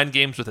play mind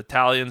games with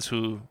Italians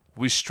who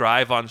we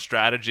strive on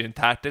strategy and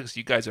tactics,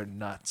 you guys are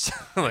nuts.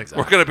 We're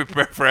going to be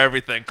prepared for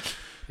everything.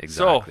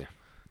 exactly. So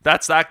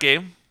that's that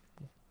game.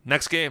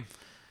 Next game.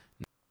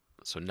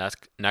 So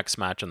next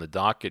match on the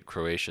docket,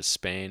 Croatia,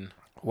 Spain.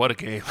 What a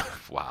game.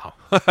 Wow.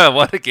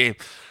 What a game.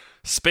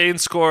 Spain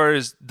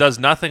does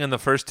nothing in the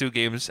first 2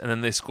 games, and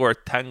then they score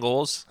 10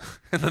 goals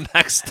in the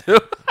next 2.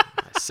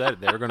 I said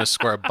they were going to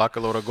score a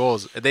buckload of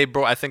goals.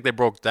 I think they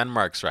broke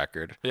Denmark's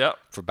record Yep.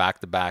 for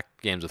back-to-back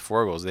games with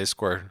 4 goals. They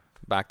scored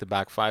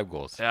back-to-back 5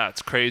 goals. Yeah,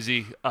 it's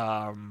crazy.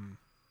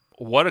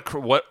 What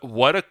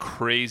a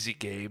crazy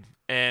game.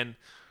 And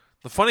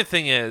the funny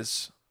thing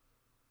is,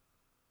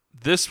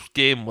 this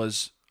game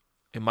was,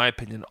 in my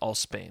opinion, all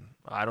Spain.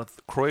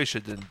 Croatia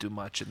didn't do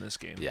much in this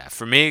game. Yeah,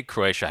 for me,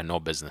 Croatia had no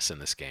business in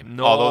this game.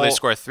 No. Although they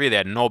scored 3, they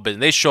had no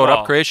business. They showed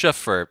up Croatia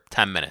for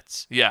 10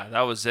 minutes. Yeah,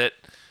 that was it.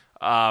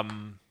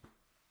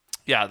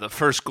 The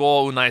first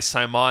goal, Unai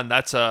Simon,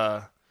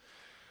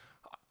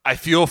 I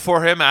feel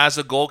for him as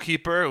a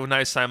goalkeeper,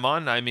 Unai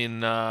Simon. I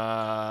mean,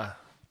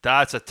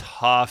 that's a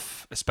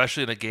tough,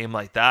 especially in a game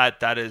like that.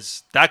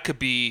 That could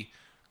be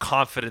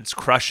confidence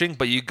crushing,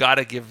 but you got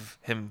to give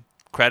him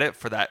credit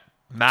for that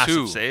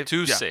massive save.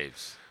 Two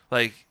saves.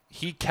 Like,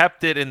 he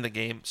kept it in the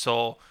game.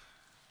 So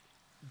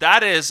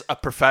that is a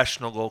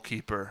professional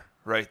goalkeeper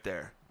right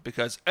there,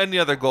 because any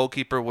other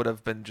goalkeeper would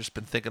have been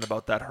thinking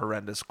about that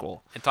horrendous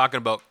goal. And talking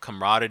about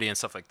camaraderie and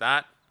stuff like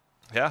that,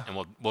 Yeah.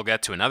 and we'll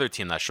get to another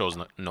team that shows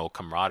no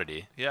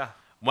camaraderie. Yeah.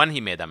 When he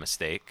made that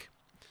mistake,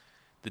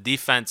 the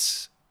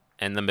defense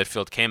and the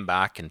midfield came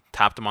back and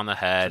tapped him on the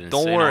head and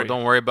Don't said, worry.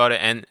 don't worry about it.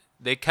 And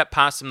they kept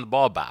passing him the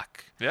ball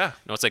back. Yeah.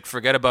 It's like,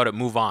 forget about it,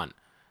 move on.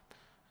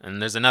 And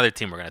there's another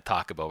team we're going to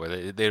talk about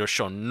where they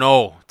show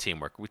no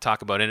teamwork. We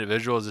talk about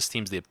individuals. This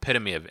team's the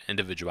epitome of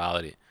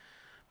individuality.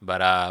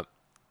 But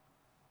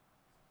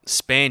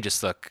Spain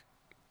just look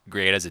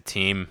great as a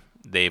team.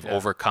 They've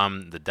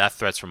overcome the death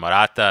threats from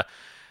Morata.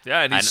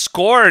 Yeah, and he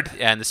scored.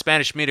 And the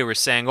Spanish media were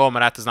saying, oh,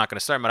 Morata's not going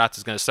to start.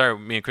 Morata's going to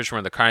start. Me and Christian were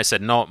in the car and I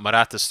said, no,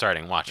 Morata's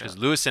starting. Watch. Because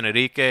Luis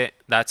Enrique,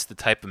 that's the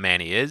type of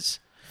man he is.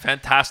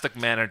 Fantastic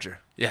manager.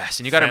 Yes,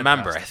 and you got to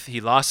remember, he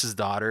lost his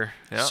daughter,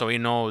 so he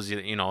knows,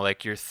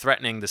 like, you're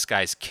threatening this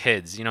guy's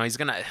kids. It's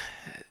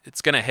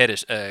gonna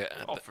hit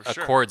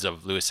chords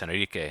of Luis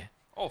Enrique.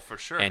 Oh, for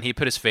sure. And he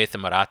put his faith in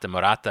Morata.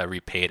 Morata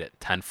repaid it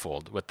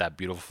tenfold with that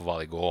beautiful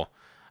volley goal,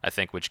 I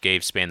think, which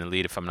gave Spain the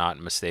lead, if I'm not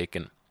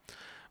mistaken.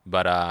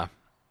 But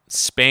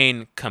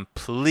Spain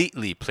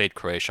completely played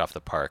Croatia off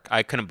the park.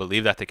 I couldn't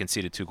believe that they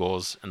conceded 2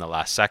 goals in the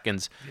last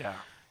seconds. Yeah.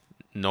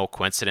 No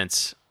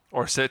coincidence.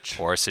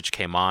 Orsic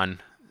came on,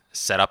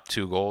 set up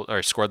 2 goals,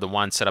 or scored the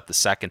 1, set up the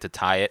second to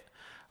tie it.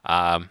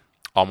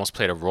 Almost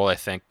played a role, I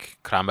think.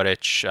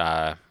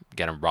 Kramaric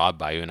getting robbed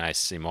by Unai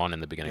Simon in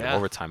the beginning of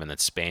overtime, and then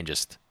Spain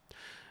just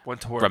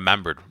went to work.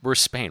 Remembered, we're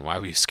Spain. Why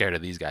are we scared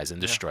of these guys?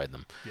 And destroyed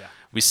them. Yeah.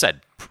 We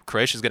said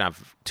Croatia's going to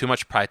have too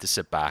much pride to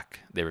sit back.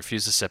 They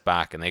refused to sit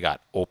back, and they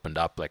got opened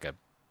up like a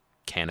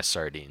can of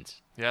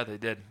sardines. Yeah, they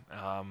did.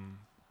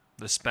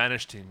 The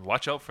Spanish team,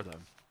 watch out for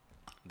them.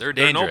 They're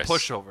dangerous.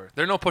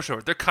 They're no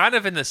pushover. They're kind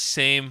of in the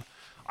same.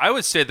 I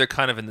would say they're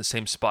kind of in the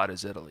same spot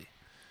as Italy,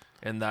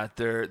 in that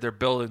they're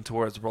building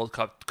towards World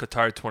Cup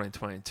Qatar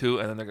 2022,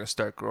 and then they're going to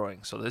start growing.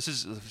 So this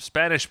is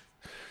Spanish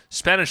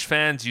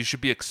fans. You should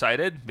be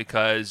excited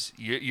because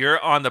you're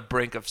on the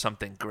brink of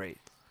something great.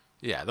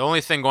 Yeah, the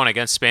only thing going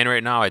against Spain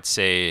right now, I'd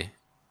say,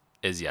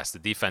 is yes, the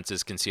defense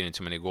is conceding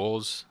too many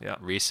goals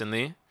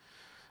recently,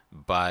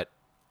 but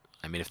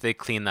I mean, if they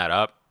clean that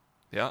up,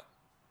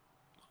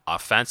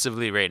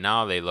 offensively right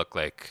now they look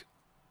like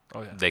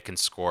they can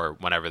score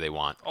whenever they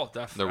want. Oh,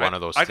 definitely. They're one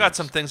of those I got teams.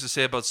 some things to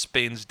say about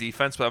Spain's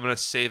defense, but I'm going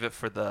to save it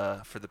for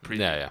the preview.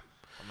 Yeah.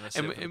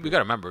 And we got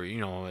to remember,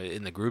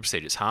 in the group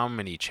stages, how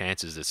many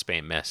chances did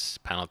Spain miss?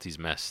 Penalties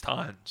missed.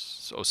 Tons.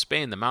 So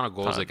Spain, the amount of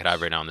goals they could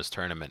have right now in this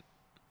tournament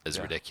is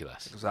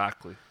ridiculous.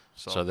 Exactly.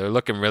 So they're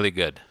looking really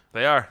good.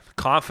 They are.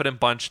 Confident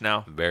bunch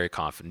now. Very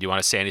confident. Do you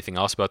want to say anything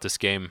else about this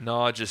game?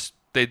 No,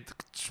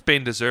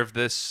 Spain deserved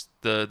this.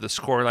 The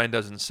scoreline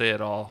doesn't say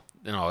it all.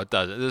 No, it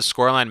does. The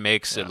scoreline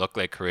makes it look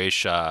like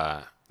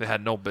Croatia. They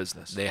had no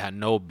business. They had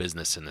no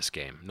business in this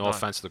game. No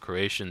offense to the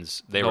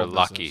Croatians. They were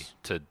lucky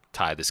to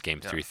tie this game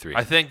 3-3.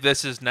 I think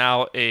this is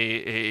now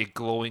a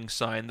glowing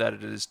sign that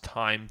it is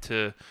time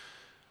to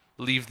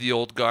leave the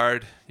old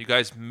guard. You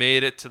guys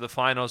made it to the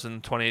finals in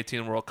the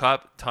 2018 World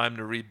Cup. Time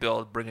to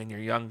rebuild, bring in your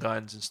young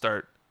guns, and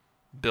start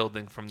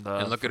building from the.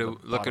 And look at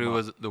who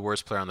was the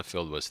worst player on the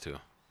field was too.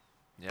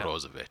 Yeah.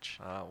 Brozovic.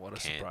 What a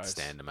Can't surprise.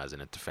 stand him as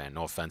an Inter fan.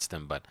 No offense to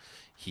him, but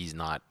he's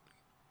not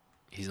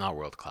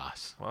world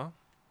class. Well,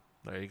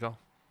 there you go.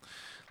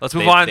 Let's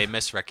move on. They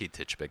miss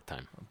Rakitic big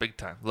time. Big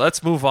time.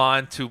 Let's move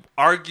on to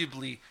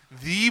arguably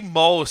the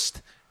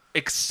most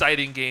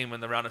exciting game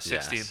in the round of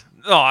 16. Yes.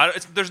 No,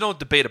 there's no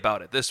debate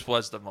about it. This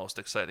was the most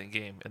exciting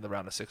game in the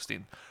round of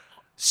 16.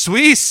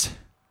 Swiss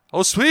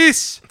Oh,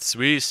 Swiss!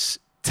 Swiss.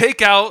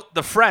 Take out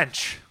the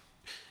French.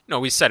 No,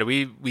 we said it.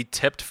 We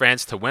tipped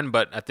France to win,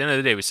 but at the end of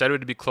the day, we said it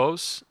would be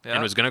close and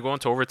it was going to go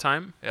into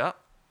overtime. Yeah.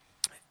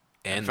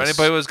 And if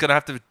anybody was going to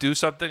have to do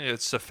something,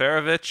 it's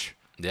Seferovic.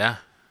 Yeah.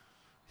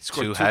 He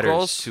scored two two headers,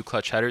 goals. 2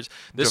 clutch headers.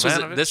 This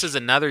Jovanovic. is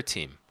another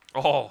team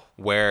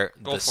where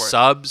Go the for it.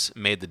 subs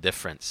made the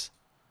difference.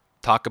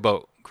 Talk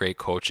about great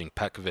coaching.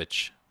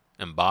 Pekovic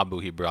and Babu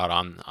he brought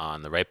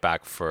on the right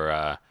back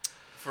for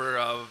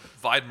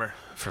Weidmer.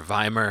 For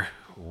Weimar.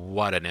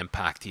 What an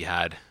impact he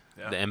had.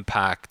 Yeah. The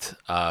impact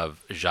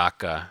of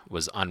Xhaka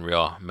was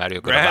unreal.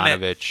 Mario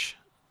Granite. Gorovanovic.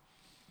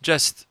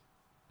 Just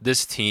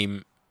this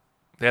team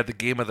They had the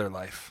game of their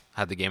life.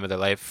 had the game of their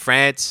life.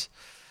 France,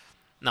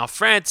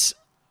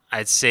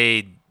 I'd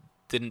say,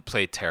 didn't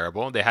play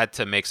terrible. They had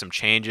to make some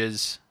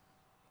changes.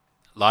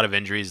 A lot of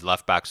injuries,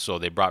 left back, so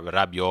they brought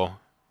Rabiot.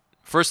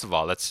 First of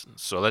all, let's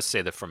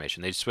say the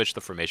formation. They switched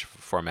the formation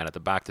from 4 men at the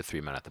back to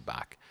 3 men at the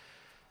back.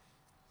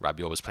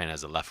 Rabiot was playing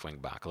as a left wing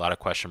back. A lot of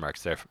question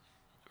marks there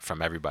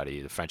from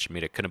everybody. The French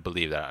media couldn't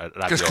believe that.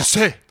 Rabiot, Qu'est-ce que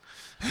c'est?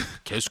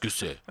 Qu'est-ce que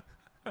c'est?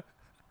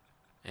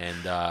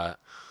 And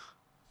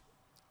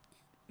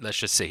let's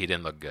just say he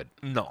didn't look good.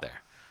 No.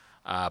 There.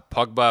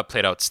 Pogba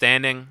played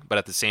outstanding, but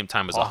at the same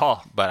time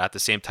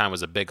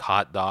was a big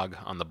hot dog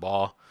on the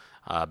ball.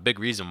 Big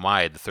reason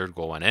why the third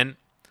goal went in,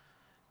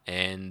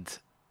 and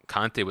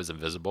Kanté was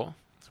invisible.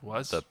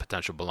 The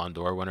potential Ballon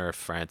d'Or winner if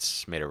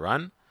France made a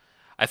run.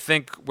 I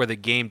think where the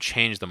game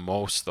changed the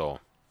most, though,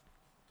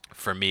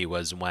 for me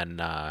was when,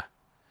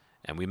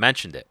 and we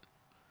mentioned it,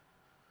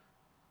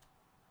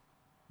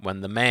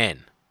 when the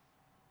man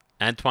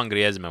Antoine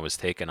Griezmann was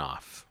taken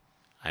off.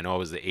 I know it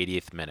was the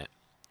 88th minute.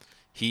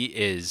 He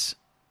is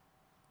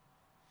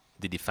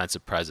the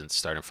defensive presence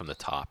starting from the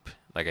top.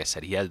 Like I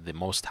said, he had the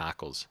most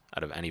tackles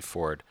out of any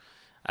forward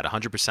at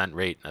 100%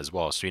 rate as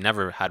well. So he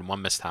never had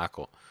one missed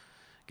tackle.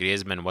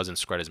 Griezmann wasn't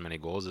scored as many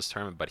goals this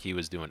tournament, but he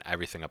was doing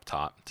everything up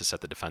top to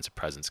set the defensive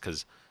presence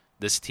because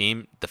this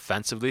team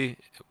defensively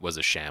was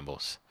a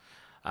shambles.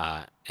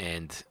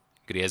 And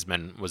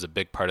Griezmann was a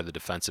big part of the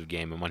defensive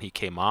game. And when he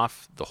came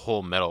off, the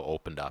whole middle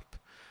opened up.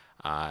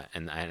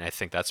 And I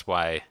think that's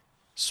why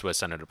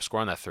Swiss ended up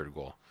scoring that third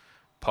goal.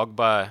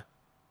 Pogba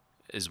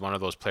is one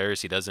of those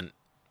players.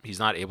 He's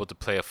not able to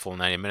play a full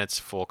 90 minutes,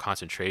 full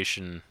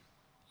concentration.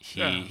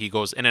 He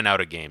goes in and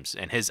out of games,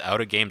 and his out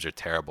of games are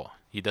terrible.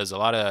 He does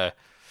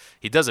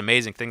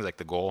amazing things like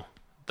the goal.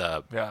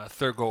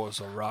 Third goal was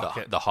a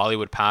rocket. The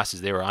Hollywood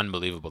passes, they were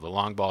unbelievable. The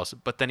long balls,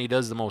 but then he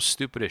does the most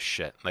stupidest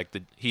shit. Like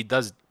he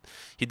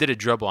did a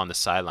dribble on the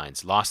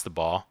sidelines, lost the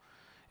ball.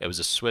 It was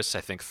a Swiss,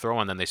 I think, throw,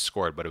 and then they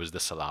scored, but it was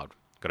disallowed.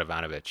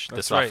 Gorovanovic,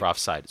 disallowed for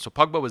offside. So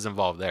Pogba was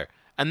involved there.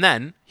 And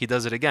then he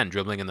does it again,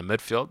 dribbling in the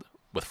midfield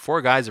with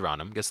 4 guys around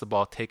him, gets the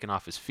ball taken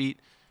off his feet,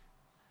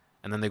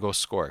 and then they go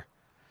score.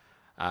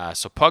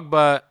 So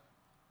Pogba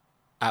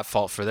at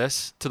fault for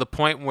this, to the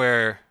point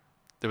where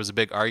there was a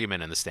big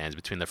argument in the stands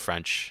between the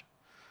French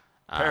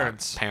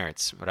parents,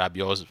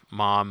 Rabiot's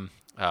mom,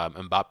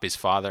 Mbappe's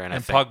father, and I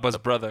think Pogba's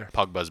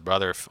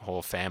brother,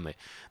 whole family.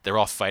 They're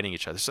all fighting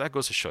each other. So that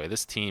goes to show you,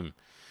 this team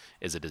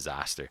is a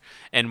disaster.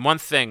 And one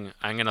thing,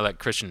 I'm going to let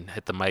Christian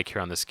hit the mic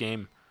here on this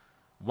game.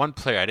 One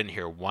player I didn't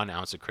hear 1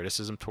 ounce of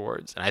criticism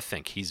towards, and I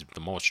think he's the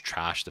most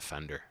trash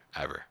defender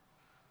ever.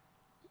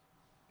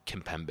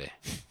 Kimpembe.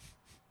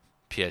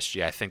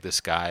 PSG, I think this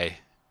guy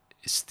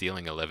is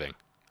stealing a living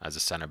as a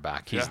center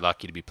back. He's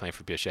lucky to be playing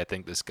for PSG. I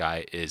think this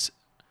guy is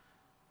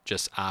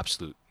just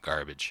absolute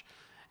garbage.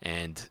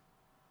 And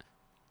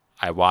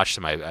I watched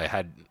him. I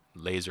had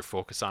laser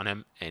focus on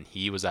him, and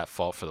he was at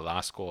fault for the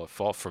last goal, at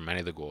fault for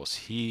many of the goals.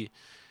 He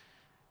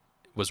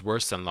was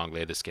worse than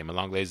Longley this game. And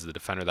Longley is the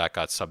defender that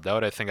got subbed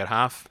out, I think, at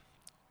half.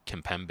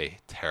 Kimpembe,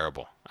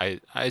 terrible.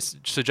 I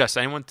suggest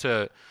anyone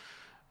to,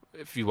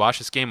 if you watch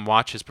this game,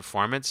 watch his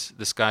performance.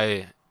 This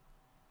guy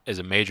is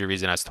a major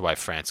reason as to why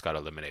France got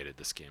eliminated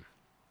this game.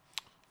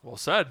 Well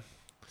said.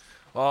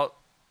 Well,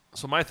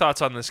 so my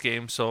thoughts on this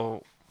game.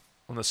 So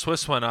when the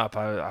Swiss went up,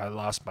 I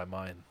lost my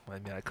mind. I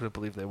mean, I couldn't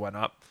believe they went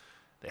up.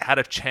 They had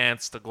a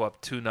chance to go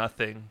up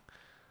 2-0.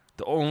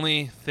 The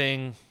only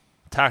thing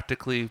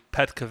tactically,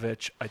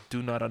 Petkovic, I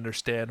do not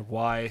understand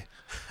why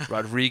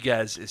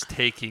Rodriguez is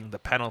taking the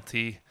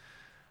penalty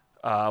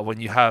when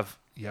you have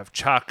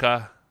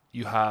Xhaka,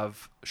 you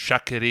have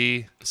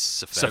Shaqiri,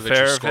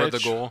 Seferovic scored the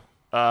goal.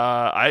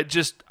 I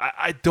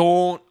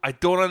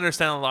don't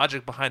understand the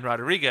logic behind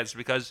Rodriguez,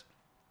 because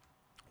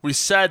we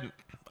said,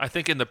 I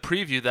think in the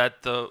preview,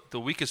 that the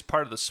weakest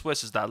part of the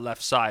Swiss is that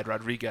left side,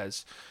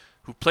 Rodriguez,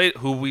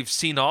 who we've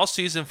seen all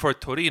season for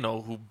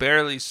Torino, who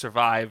barely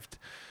survived,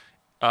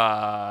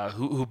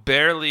 who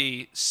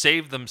barely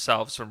saved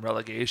themselves from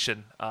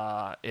relegation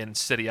in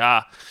Serie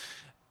A,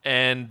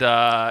 and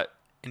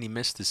he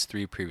missed his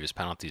 3 previous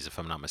penalties, if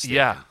I'm not mistaken.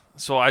 Yeah.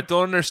 So I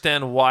don't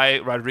understand why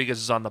Rodriguez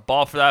is on the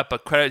ball for that,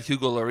 but credit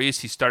Hugo Lloris,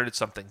 he started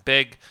something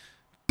big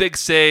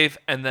save,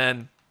 and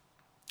then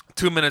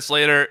 2 minutes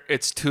later,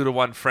 it's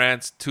 2-1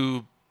 France,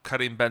 2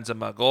 Karim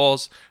Benzema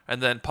goals,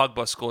 and then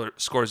Pogba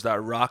scores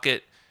that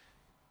rocket.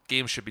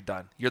 game should be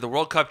done. You're the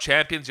World Cup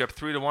champions. You're up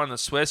 3-1 in the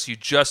Swiss. You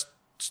just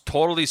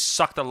totally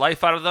sucked the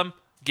life out of them.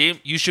 Game,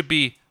 you should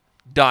be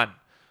done.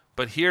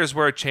 But here's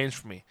where it changed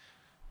for me.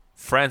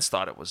 France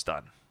thought it was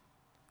done.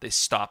 They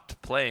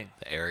stopped playing.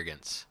 The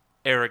arrogance.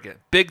 Arrogant.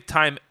 Big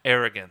time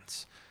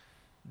arrogance.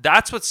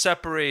 That's what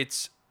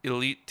separates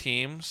elite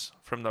teams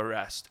from the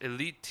rest.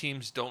 Elite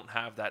teams don't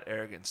have that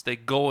arrogance. They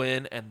go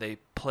in and they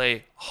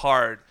play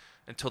hard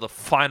until the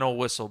final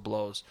whistle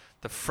blows.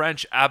 The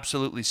French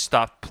absolutely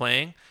stopped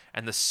playing,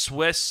 and the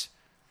Swiss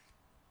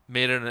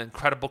made an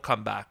incredible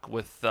comeback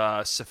with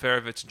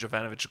Seferovic and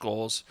Jovanovic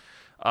goals.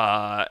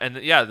 And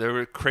yeah, there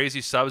were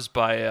crazy subs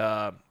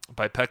by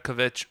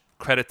Petkovic.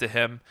 Credit to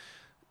him.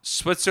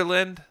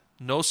 Switzerland,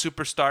 no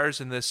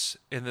superstars in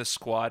this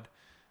squad,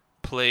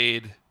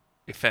 played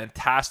a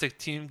fantastic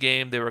team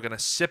game. They were going to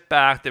sit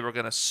back, they were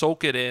going to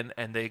soak it in,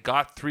 and they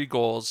got 3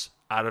 goals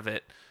out of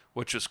it,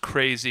 which was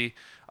crazy.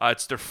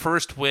 It's their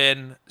first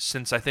win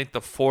since I think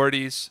the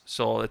 40s,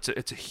 so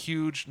it's a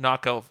huge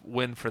knockout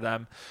win for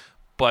them.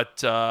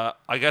 But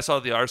I guess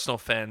all the Arsenal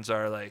fans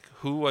are like,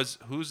 who's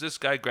this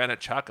guy, Granit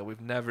Xhaka?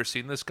 We've never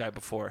seen this guy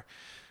before.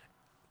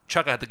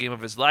 Xhaka had the game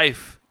of his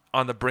life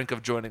on the brink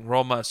of joining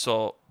Roma,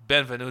 so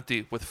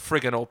Benvenuti with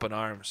friggin' open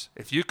arms.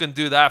 If you can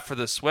do that for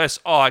the Swiss,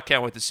 I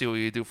can't wait to see what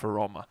you do for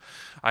Roma.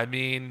 I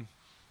mean,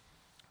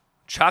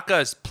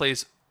 Xhaka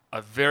plays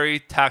a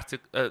very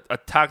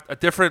a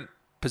different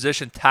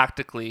position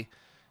tactically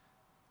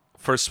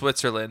for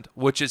Switzerland,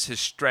 which is his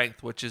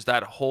strength, which is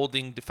that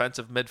holding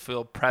defensive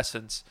midfield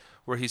presence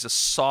where he's a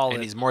solid.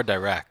 And he's more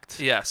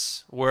direct.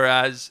 Yes.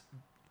 Whereas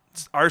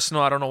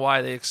Arsenal, I don't know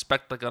why they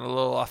expect like a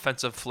little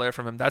offensive flair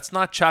from him. That's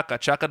not Xhaka.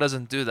 Xhaka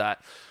doesn't do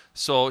that.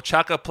 So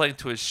Xhaka playing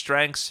to his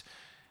strengths.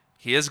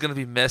 He is going to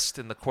be missed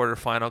in the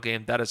quarterfinal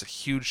game. That is a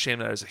huge shame.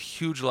 That is a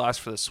huge loss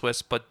for the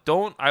Swiss. But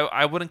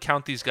I wouldn't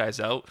count these guys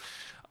out.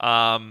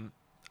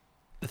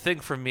 The thing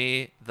for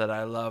me that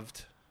I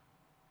loved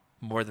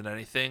more than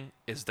anything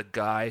is the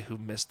guy who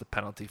missed the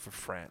penalty for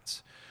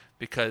France.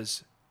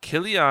 Because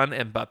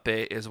Kylian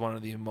Mbappe is one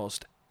of the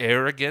most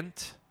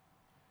arrogant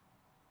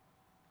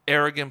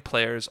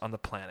players on the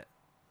planet,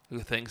 who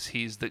thinks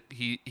he's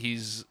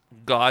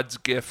God's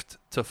gift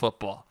to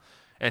football.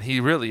 And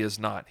he really is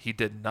not. He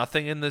did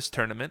nothing in this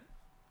tournament.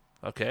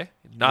 Okay?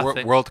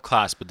 Nothing. World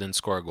class, but didn't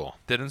score a goal.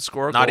 Didn't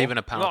score a Not goal. even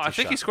a penalty No, I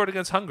think shot. he scored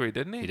against Hungary,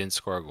 didn't he? He didn't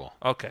score a goal.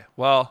 Okay.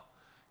 Well,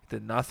 he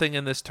did nothing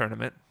in this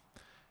tournament.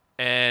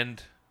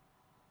 And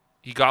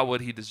he got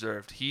what he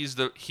deserved. He's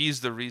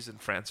the reason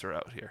France are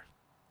out here.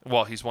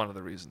 Well, he's one of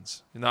the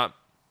reasons. Not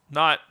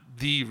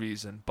the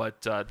reason,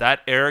 but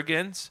that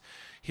arrogance.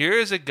 Here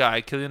is a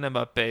guy, Kylian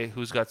Mbappe,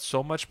 who's got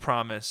so much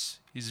promise.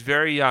 He's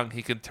very young.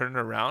 He can turn it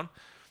around.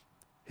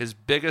 His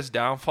biggest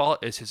downfall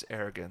is his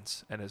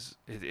arrogance, and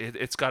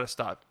it's got to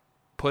stop.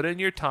 Put in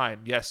your time.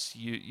 Yes,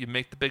 you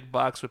make the big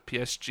bucks with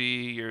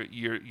PSG.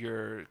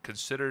 You're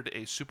considered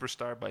a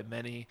superstar by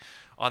many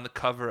on the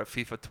cover of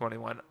FIFA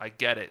 21. I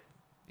get it.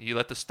 You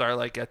let the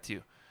starlight get to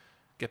you.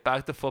 Get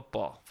back to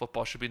football.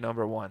 Football should be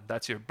number one.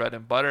 That's your bread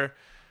and butter.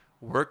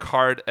 Work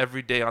hard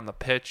every day on the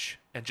pitch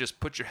and just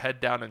put your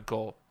head down and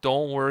go.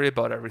 Don't worry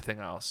about everything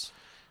else.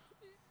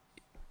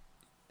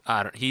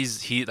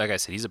 He like I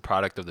said, he's a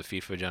product of the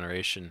FIFA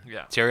generation.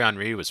 Yeah. Thierry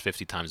Henry was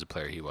 50 times the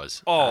player he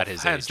was at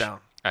his hands age. down.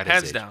 At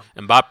Hands his age. down.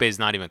 Mbappe's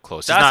not even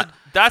close.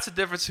 That's the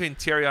difference between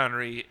Thierry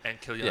Henry and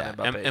Kylian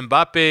Mbappe.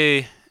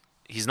 Mbappe,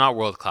 he's not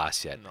world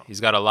class yet. No. He's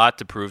got a lot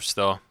to prove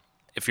still.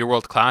 If you're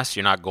world class,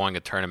 you're not going a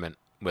tournament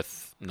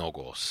with no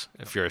goals.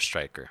 No. If you're a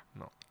striker,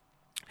 no,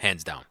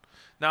 hands down.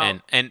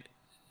 Now, and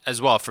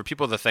as well, for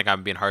people that think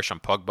I'm being harsh on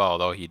Pogba,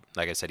 although he,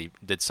 like I said, he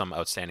did some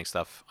outstanding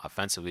stuff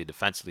offensively,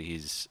 defensively,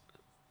 he's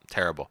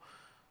terrible.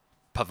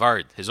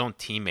 Pavard, his own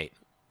teammate,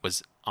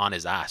 was on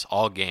his ass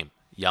all game,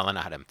 yelling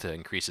at him to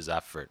increase his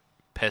effort.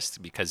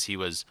 Pissed because he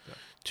was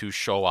too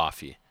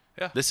show-offy.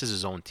 Yeah. This is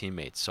his own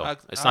teammate, so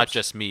it's not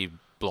just me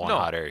blowing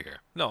hot air here.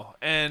 No,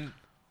 and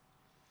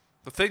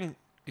the thing,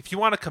 if you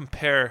want to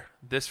compare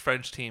this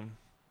French team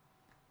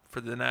for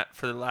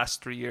the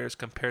last 3 years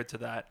compared to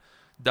that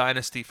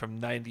dynasty from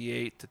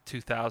 98 to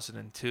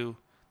 2002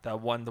 that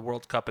won the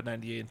World Cup in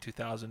 98 and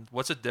 2000,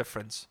 what's the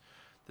difference?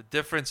 The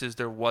difference is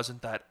there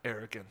wasn't that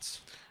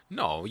arrogance.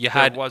 No, You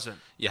had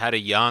a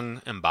young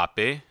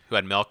Mbappe who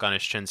had milk on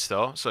his chin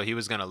still, so he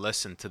was going to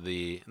listen to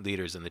the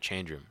leaders in the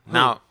change room. Who?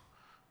 Now,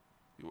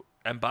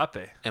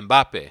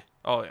 Mbappe.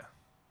 Oh, yeah.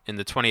 In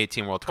the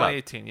 2018 World Cup.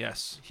 2018,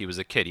 yes. He was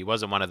a kid. He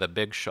wasn't one of the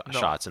big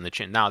shots in the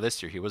chin. Now,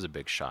 this year, he was a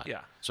big shot.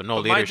 Yeah. So no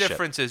but leadership. My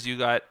difference is you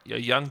got a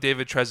young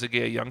David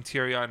Trezeguet, a young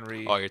Thierry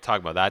Henry. Oh, you're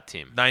talking about that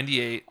team.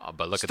 98.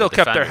 But look Still at the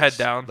kept defenders. their head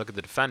down. Look at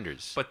the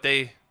defenders. But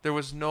there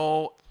was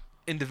no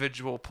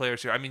individual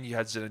players here. I mean, you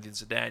had Zinedine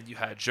Zidane, you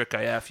had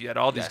Djurkaeff, you had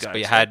all these guys.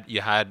 But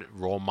you had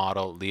role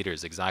model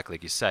leaders, exactly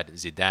like you said.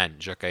 Zidane,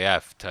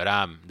 Djurkaeff,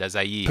 Thuram,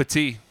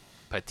 Desailly,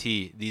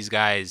 Petit, these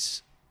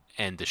guys,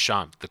 and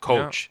Deschamps, the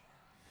coach. Yeah.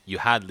 You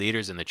had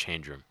leaders in the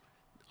change room.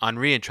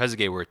 Henry and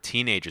Trezeguet were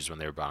teenagers when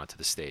they were brought onto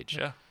the stage.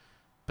 Yeah.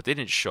 But they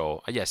didn't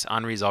show. Yes,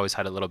 Henry's always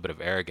had a little bit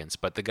of arrogance,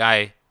 but the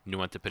guy knew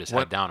when to put his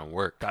head down and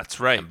work. That's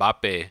right.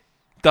 Mbappe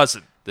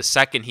Doesn't. The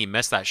second he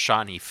missed that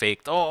shot and he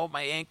faked, oh,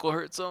 my ankle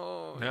hurts.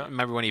 Oh, Yeah.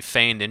 remember when he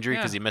feigned injury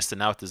because Yeah. he missed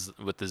it out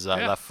with his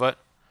Yeah. left foot?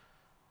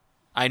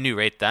 I knew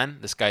right then,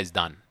 this guy's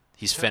done.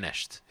 He's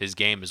finished. His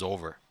game is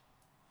over.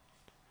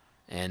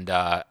 And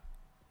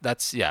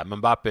that's,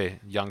 Mbappe,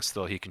 young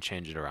still, he can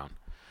change it around.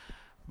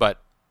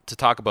 But to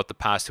talk about the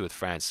past two with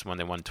France when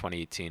they won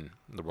 2018,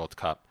 the World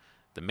Cup,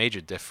 the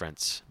major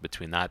difference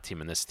between that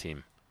team and this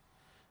team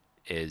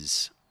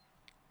is,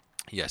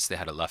 yes, they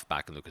had a left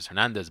back in Lucas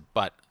Hernandez,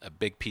 but a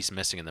big piece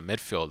missing in the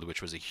midfield,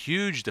 which was a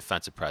huge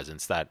defensive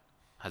presence that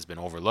has been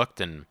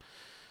overlooked. And,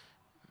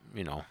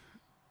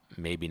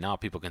 maybe now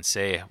people can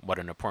say what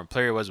an important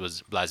player he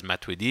was Blaise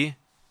Matuidi,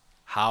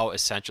 how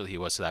essential he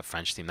was to that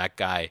French team. That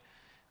guy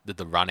did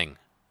the running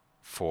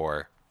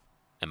for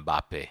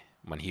Mbappe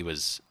when he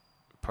was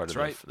part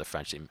of the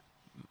French team.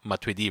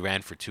 Matuidi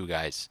ran for two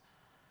guys.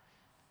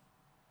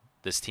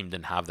 This team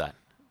didn't have that.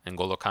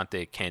 N'Golo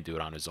Kante can't do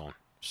it on his own.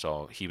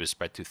 So he was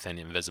spread too thin,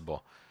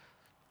 invisible.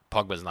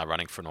 Pogba's not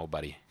running for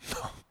nobody.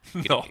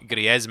 No.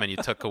 Griezmann, you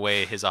took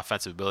away his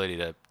offensive ability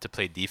to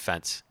play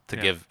defense, to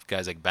Yeah. give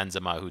guys like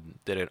Benzema, who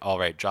did an all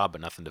right job,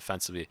 but nothing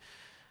defensively.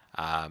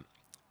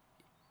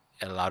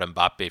 It allowed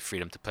Mbappe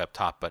freedom to play up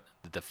top, but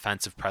the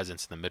defensive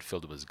presence in the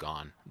midfield was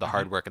gone. The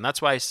hard work. And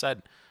that's why I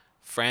said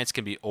France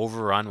can be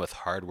overrun with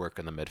hard work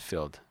in the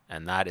midfield.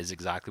 And that is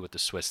exactly what the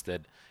Swiss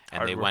did. And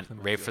Hard they work went in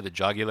the right midfield. for the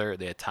jugular.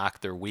 They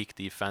attacked their weak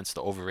defense,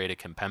 the overrated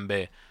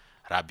Kimpembe.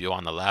 Rabiot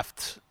on the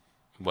left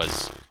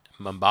was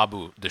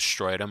Mbabu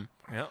destroyed him.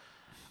 Yeah.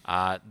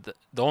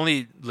 The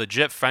only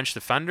legit French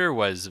defender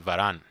was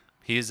Varane.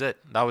 He's it.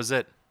 That was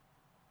it.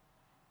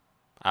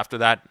 After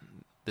that,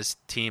 this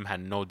team had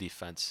no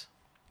defense.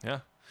 Yeah.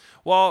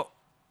 Well,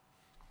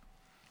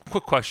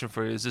 quick question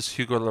for you. Is this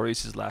Hugo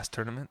Lloris's last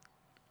tournament?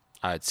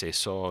 I'd say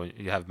so.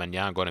 You have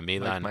Magnan going to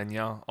Milan. Like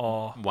Magnan.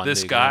 Oh, One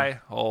this league guy.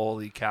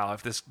 Holy cow.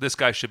 If this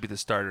guy should be the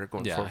starter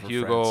going Yeah, forward for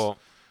Hugo. France.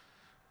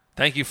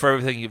 Thank you for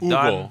everything you've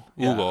done.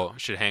 Hugo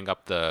should hang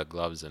up the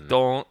gloves and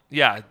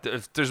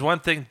If there's one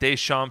thing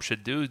Deschamps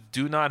should do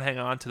not hang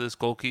on to this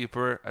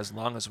goalkeeper as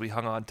long as we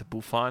hung on to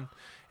Buffon.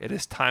 It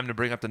is time to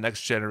bring up the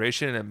next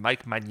generation. And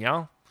Mike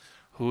Magnan,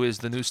 who is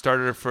the new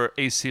starter for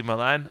AC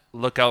Milan,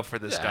 look out for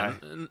this guy.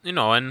 And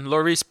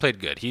Lloris played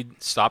good. He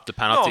stopped the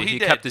penalty. No, he he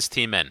did. kept his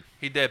team in.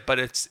 He did, but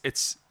the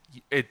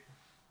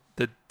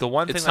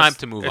one thing It's that's- time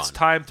to move It's on.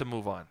 time to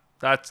move on.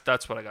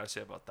 That's what I got to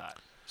say about that.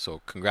 So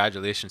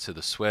congratulations to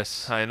the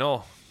Swiss. I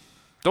know.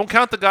 Don't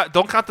count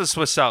the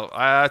Swiss out.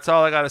 That's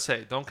all I got to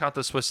say. Don't count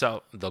the Swiss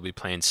out. They'll be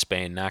playing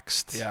Spain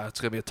next. Yeah,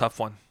 it's going to be a tough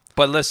one.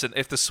 But listen,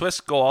 if the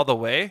Swiss go all the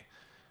way,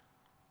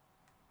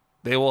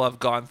 they will have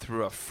gone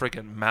through a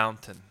friggin'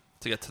 mountain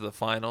to get to the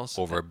finals.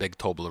 Over a big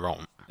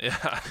Toblerone.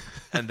 Yeah.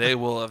 And they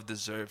will have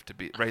deserved to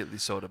be, rightly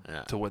so,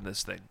 to win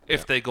this thing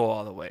if they go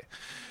all the way.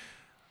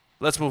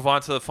 Let's move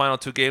on to the final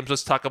two games.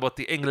 Let's talk about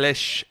the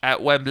English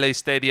at Wembley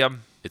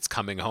Stadium. It's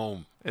coming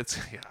home.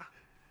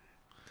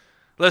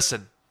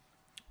 Listen,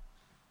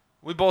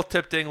 we both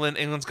tipped England.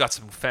 England's got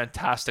some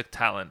fantastic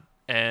talent.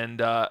 And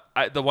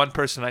the one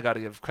person I got to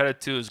give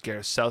credit to is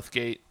Gareth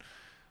Southgate,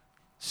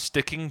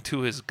 sticking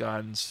to his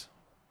guns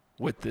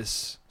with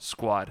this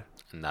squad.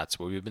 And that's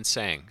what we've been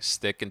saying.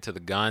 Sticking to the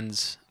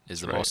guns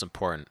is the right. most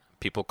important.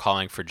 People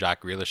calling for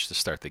Jack Grealish to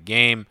start the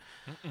game.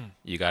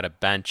 You got to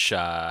bench,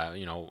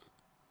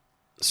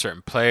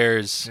 certain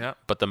players. Yeah.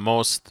 But the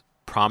most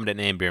prominent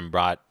name being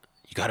brought,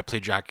 you got to play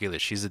Jack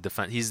Grealish.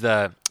 He's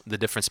the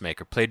difference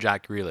maker. Play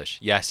Jack Grealish.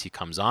 Yes, he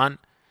comes on,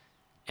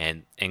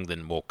 and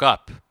England woke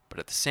up. But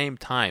at the same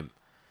time,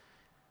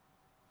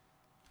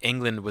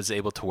 England was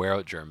able to wear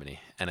out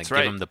Germany and give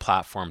right. them the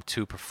platform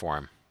to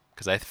perform.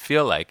 Because I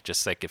feel like,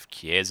 just like if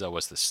Chiesa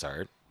was to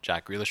start,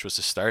 Jack Grealish was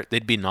to start,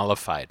 they'd be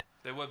nullified.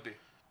 They would be.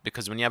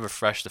 Because when you have a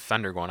fresh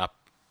defender going up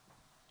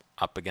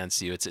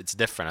against you, it's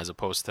different as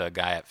opposed to a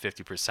guy at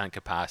 50%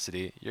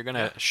 capacity. You're going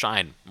to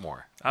shine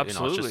more.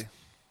 Absolutely. It just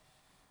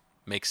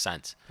makes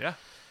sense. Yeah.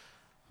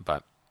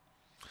 But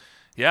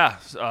Yeah.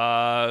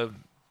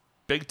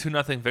 Big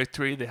 2-0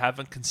 victory. They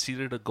haven't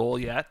conceded a goal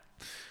yet.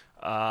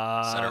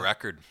 set a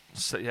record.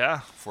 So, yeah.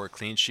 4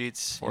 clean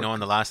sheets. You know when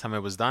the last time it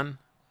was done?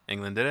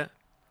 England did it?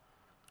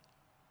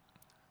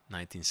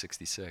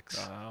 1966.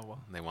 Well,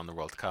 They won the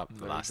World Cup the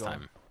there you last go.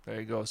 time. There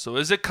you go. So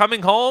is it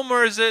coming home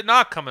or is it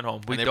not coming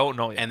home? We don't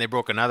know yet. And they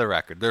broke another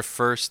record. Their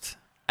first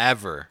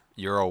ever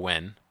Euro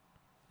win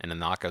in the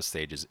knockout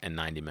stages in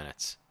 90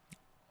 minutes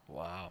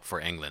Wow. for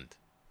England.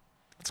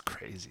 That's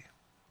crazy.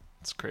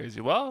 It's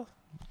crazy. Well,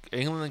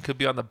 England could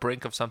be on the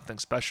brink of something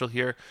special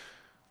here.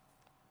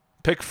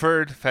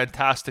 Pickford,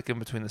 fantastic in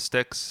between the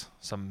sticks.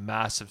 Some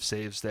massive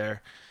saves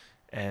there.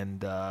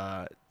 And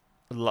I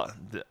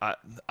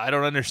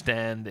don't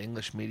understand the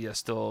English media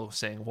still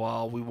saying,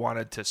 well, we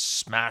wanted to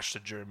smash the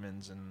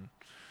Germans and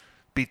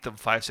beat them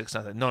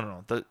 5-6-0.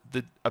 No.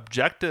 The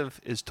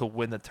objective is to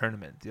win the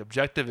tournament. The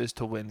objective is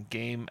to win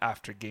game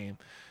after game.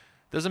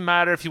 Doesn't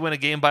matter if you win a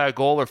game by a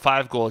goal or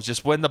 5 goals.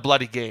 Just win the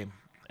bloody game.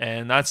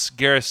 And that's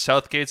Gareth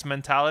Southgate's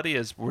mentality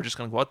is we're just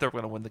going to go out there,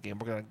 we're going to win the game.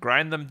 We're going to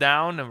grind them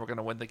down, and we're going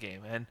to win the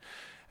game. And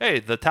hey,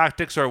 the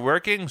tactics are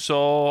working,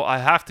 so I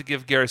have to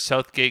give Gareth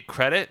Southgate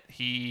credit.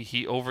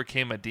 He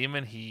overcame a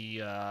demon. He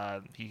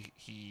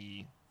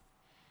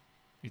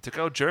took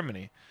out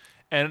Germany.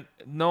 And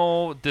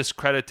no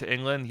discredit to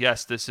England.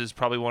 Yes, this is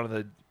probably one of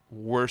the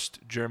worst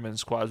German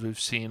squads we've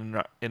seen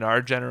in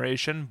our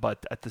generation,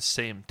 but at the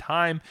same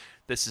time,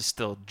 this is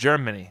still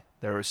Germany.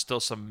 There were still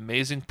some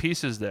amazing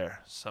pieces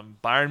there. Some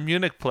Bayern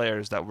Munich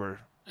players that were...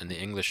 And the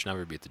English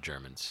never beat the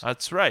Germans.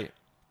 That's right.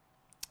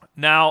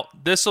 Now,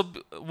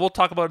 we'll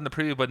talk about it in the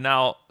preview, but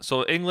now,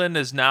 so England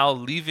is now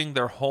leaving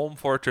their home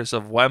fortress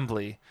of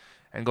Wembley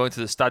and going to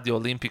the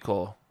Stadio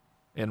Olimpico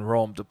in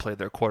Rome to play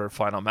their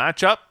quarterfinal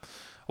matchup,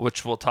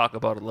 which we'll talk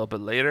about a little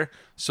bit later.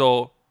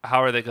 So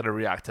how are they going to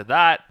react to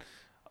that?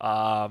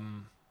 But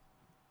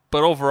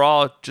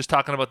overall, just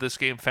talking about this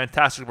game,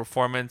 fantastic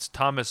performance.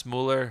 Thomas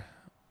Muller.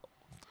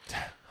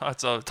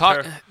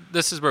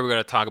 This is where we're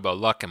going to talk about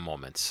luck and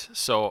moments.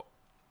 So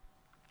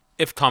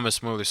if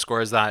Thomas Muller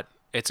scores that,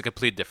 it's a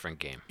complete different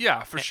game.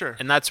 Yeah, for sure.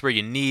 And that's where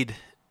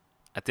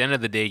at the end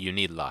of the day, you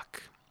need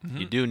luck. Mm-hmm.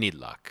 You do need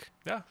luck.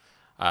 Yeah.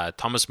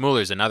 Thomas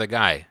Muller is another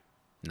guy,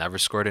 never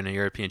scored in a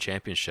European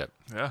Championship,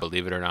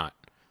 believe it or not.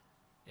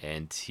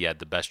 And he had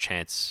the best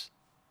chance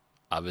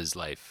of his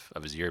life,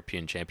 of his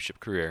European Championship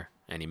career,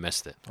 and he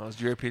missed it. Well,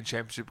 his European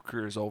Championship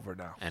career is over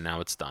now. And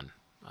now it's done.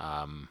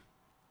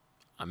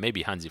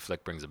 Maybe Hansi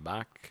Flick brings him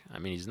back. I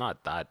mean, he's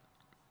not that...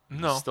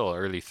 No. He's still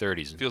early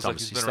 30s. Feels like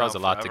he's been he still has a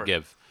lot to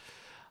give.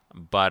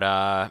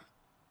 But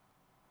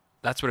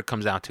that's what it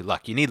comes down to,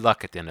 luck. You need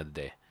luck at the end of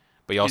the day.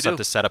 But you also have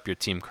to set up your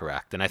team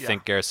correct. And I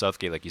think Gareth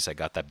Southgate, like you said,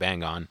 got that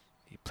bang on.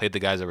 He played the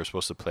guys that were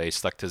supposed to play,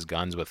 stuck to his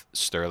guns with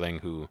Sterling,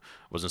 who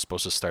wasn't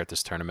supposed to start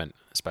this tournament,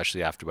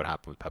 especially after what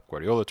happened with Pep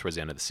Guardiola towards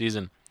the end of the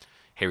season.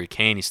 Harry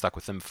Kane, he stuck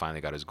with him,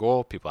 finally got his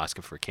goal. People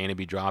asking for Kane to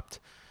be dropped.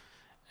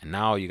 And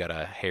now you got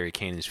a Harry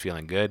Kane who's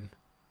feeling good.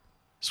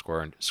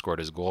 Scored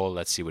his goal.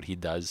 Let's see what he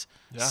does.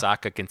 Yeah.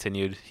 Saka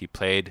continued. He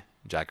played.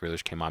 Jack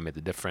Grealish came on, made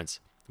the difference.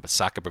 But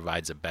Saka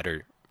provides a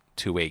better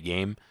two-way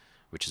game,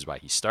 which is why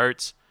he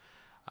starts.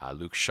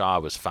 Luke Shaw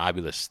was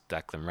fabulous.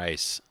 Declan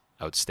Rice,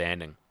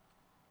 outstanding.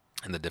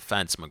 And the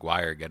defense,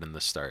 Maguire getting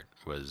the start,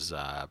 was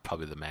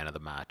probably the man of the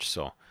match.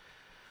 So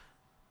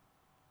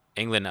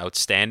England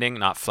outstanding,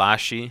 not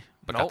flashy,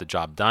 but got the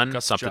job done.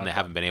 Something they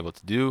haven't been able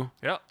to do.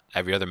 Yeah.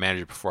 Every other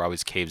manager before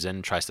always caves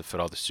in, tries to fit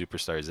all the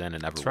superstars in,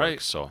 and never works.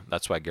 Right. So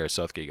that's why Gareth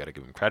Southgate, you got to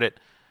give him credit.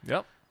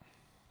 Yep.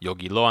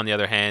 Yogi Low, on the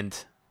other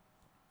hand,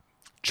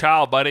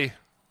 ciao, buddy.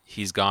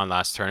 He's gone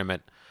last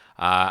tournament.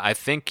 I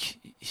think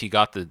he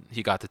got the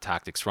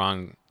tactics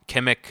wrong.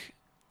 Kimmich,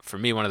 for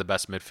me, one of the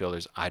best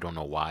midfielders. I don't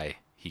know why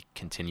he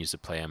continues to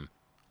play him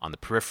on the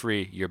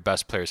periphery. Your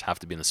best players have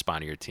to be in the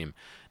spine of your team.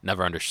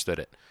 Never understood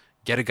it.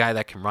 Get a guy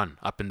that can run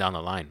up and down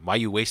the line. Why are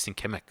you wasting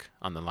Kimmich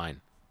on the line?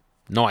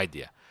 No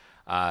idea.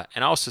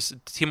 And also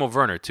Timo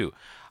Werner, too.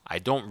 I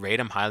don't rate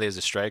him highly as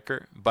a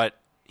striker, but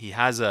he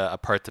has a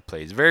part to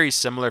play. He's very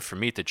similar for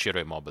me to Ciro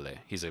Immobile.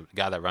 He's a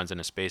guy that runs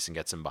into space and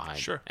gets him behind.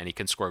 Sure. And he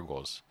can score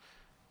goals.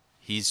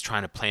 He's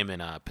trying to play him in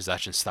a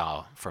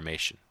possession-style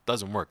formation.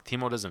 Doesn't work.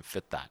 Timo doesn't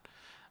fit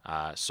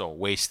that. So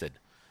wasted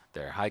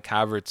there. Kai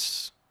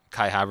Havertz,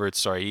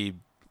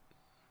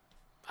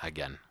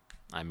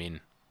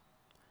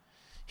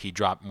 he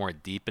dropped more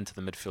deep into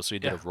the midfield, so he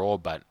did a role.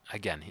 But,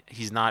 again,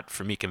 he's not,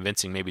 for me,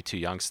 convincing, maybe too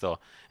young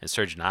still. And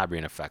Serge Gnabry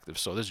ineffective.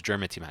 So this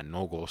German team had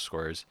no goal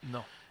scorers.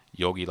 No.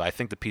 Yogi Low, I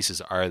think the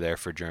pieces are there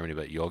for Germany,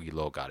 but Yogi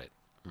Low got it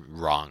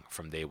wrong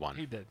from day one.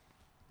 He did.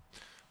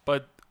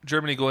 But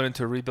Germany going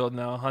into a rebuild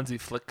now. Hansi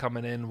Flick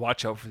coming in.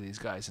 Watch out for these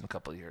guys in a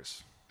couple of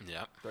years.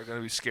 Yeah. They're going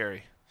to be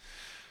scary.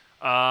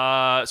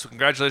 So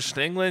congratulations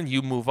to England.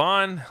 You move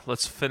on.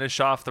 Let's finish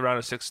off the round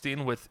of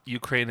 16 with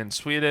Ukraine and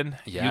Sweden.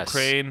 Yes.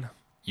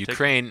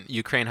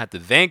 Ukraine had to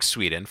thank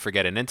Sweden for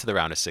getting into the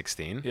round of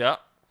 16. Yeah.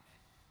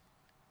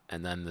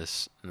 And then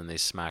they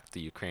smacked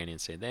the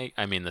Ukrainians,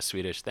 the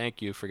Swedish,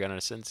 thank you for getting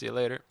us in. See you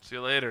later. See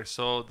you later.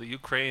 So the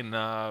Ukraine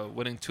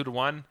winning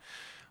 2-1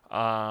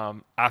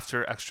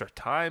 after extra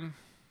time.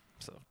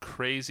 So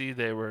crazy.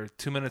 They were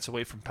 2 minutes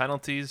away from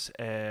penalties,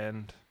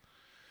 and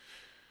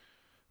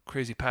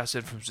crazy pass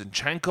in from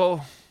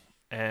Zinchenko.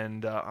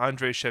 And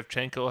Andrei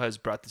Shevchenko has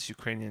brought this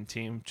Ukrainian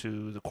team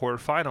to the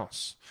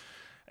quarterfinals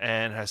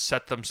and has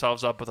set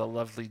themselves up with a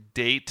lovely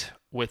date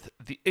with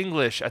the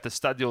English at the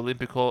Stadio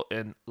Olimpico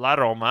in La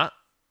Roma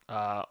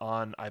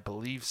on, I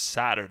believe,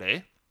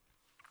 Saturday.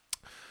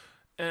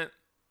 And,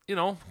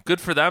 good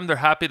for them. They're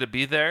happy to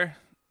be there.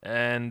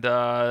 And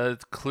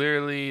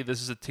clearly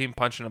this is a team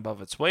punching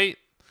above its weight,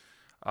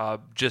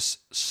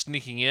 just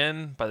sneaking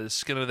in by the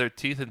skin of their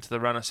teeth into the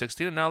round of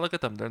 16. And now look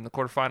at them. They're in the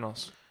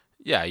quarterfinals.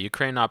 Yeah,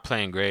 Ukraine not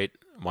playing great.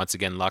 Once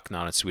again, luck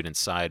not on Sweden's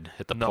side.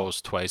 Hit the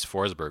post twice.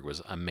 Forsberg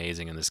was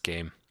amazing in this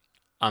game.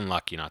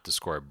 Unlucky not to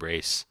score a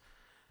brace.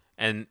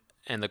 And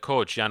the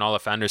coach,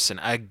 Jan-Olof Andersson,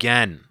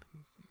 again,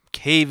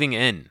 caving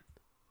in,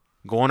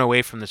 going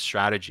away from the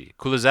strategy.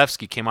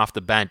 Kulusevski came off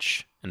the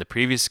bench in the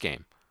previous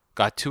game,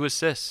 got 2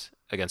 assists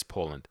against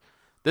Poland.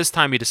 This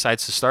time he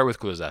decides to start with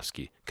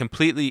Kulusevski,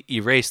 completely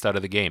erased out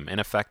of the game,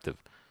 ineffective.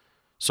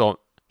 So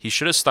He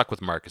should have stuck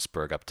with Marcus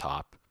Berg up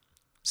top.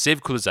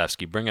 Save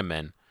Kulusevski, bring him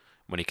in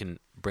when he can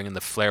bring in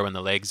the flair when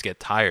the legs get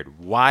tired.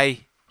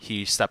 Why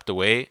he stepped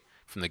away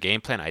from the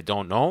game plan, I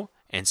don't know.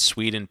 And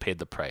Sweden paid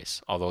the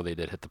price, although they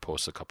did hit the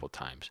post a couple of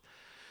times.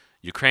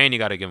 Ukraine, you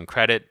got to give them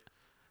credit.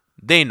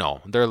 They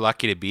know. They're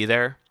lucky to be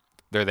there.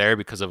 They're there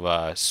because of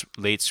a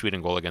late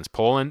Sweden goal against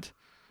Poland.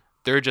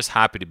 They're just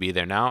happy to be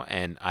there now.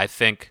 And I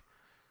think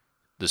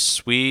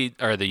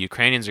the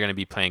Ukrainians are going to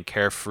be playing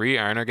carefree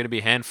and are going to be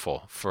a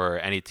handful for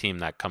any team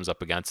that comes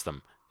up against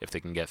them if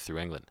they can get through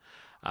England.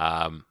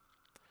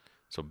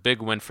 So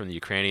big win from the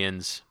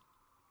Ukrainians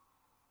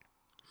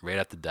right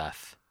at the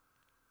death.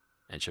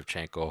 And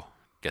Shevchenko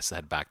gets to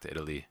head back to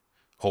Italy,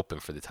 hoping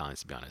for the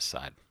Italians to be on his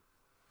side.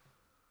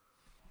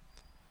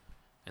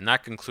 And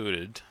that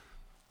concluded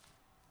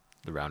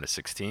the round of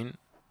 16.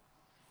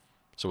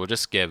 So we'll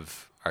just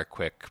give our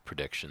quick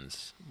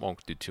predictions.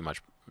 Won't do too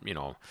much,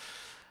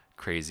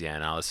 crazy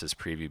analysis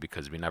preview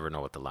because we never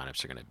know what the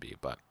lineups are going to be.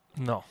 But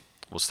no,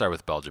 we'll start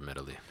with Belgium,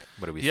 Italy.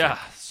 What do we think? Yeah,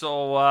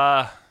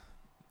 so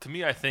to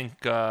me, I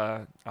think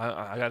I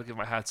got to give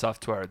my hats off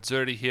to our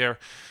Azzurri here.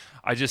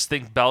 I just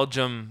think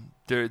Belgium,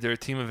 they're a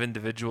team of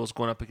individuals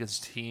going up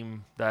against a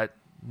team that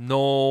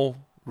no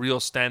real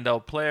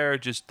standout player,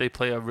 just they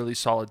play a really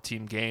solid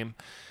team game.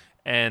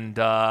 And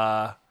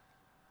I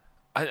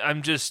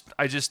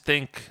just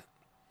think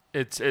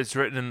it's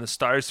written in the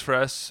stars for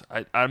us.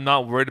 I'm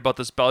not worried about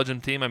this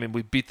Belgium team. I mean,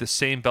 we beat the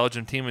same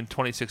Belgium team in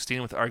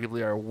 2016 with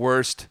arguably our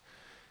worst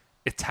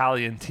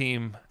Italian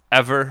team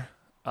ever.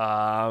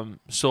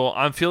 So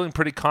I'm feeling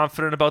pretty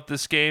confident about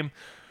this game.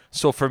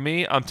 So for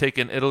me, I'm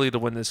taking Italy to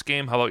win this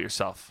game. How about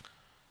yourself?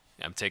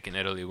 Yeah, I'm taking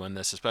Italy to win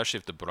this, especially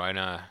if De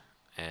Bruyne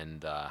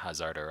and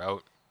Hazard are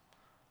out.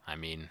 I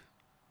mean,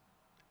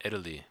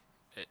 Italy,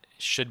 it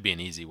should be an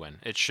easy win.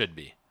 It should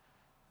be.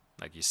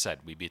 Like you said,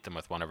 we beat them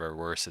with one of our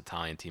worst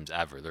Italian teams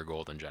ever, their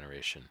golden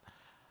generation.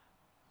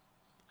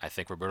 I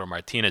think Roberto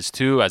Martinez,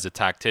 too, as a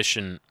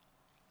tactician,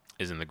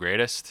 isn't the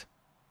greatest.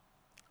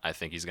 I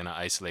think he's going to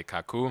isolate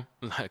Lukaku.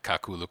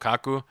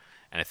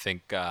 And I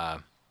think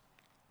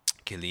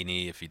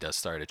Chiellini, if he does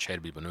start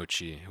Acerbi,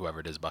 Bonucci, whoever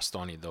it is,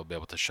 Bastoni, they'll be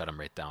able to shut him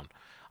right down.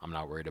 I'm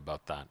not worried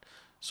about that.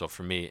 So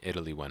for me,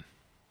 Italy win.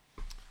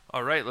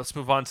 All right, let's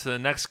move on to the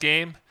next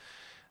game.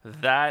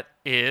 That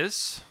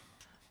is...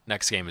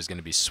 Next game is going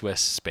to be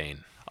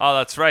Swiss-Spain. Oh,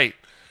 that's right.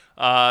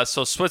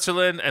 So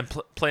Switzerland and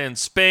playing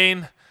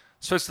Spain.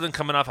 Switzerland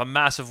coming off a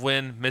massive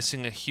win,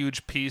 missing a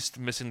huge piece,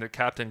 missing their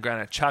captain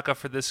Granit Xhaka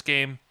for this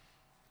game.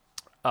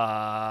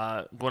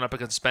 Going up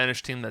against a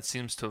Spanish team that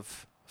seems to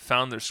have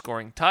found their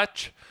scoring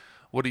touch.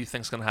 What do you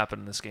think is going to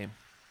happen in this game?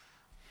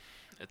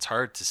 It's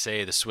hard to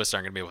say the Swiss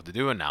aren't going to be able to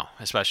do it now,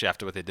 especially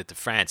after what they did to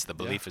France. The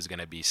belief is going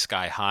to be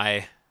sky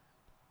high.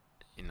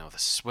 The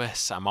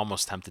Swiss, I'm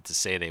almost tempted to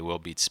say they will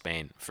beat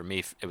Spain. For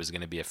me, it was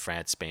going to be a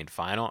France-Spain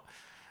final.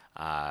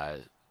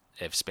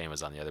 If Spain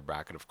was on the other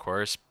bracket, of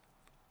course.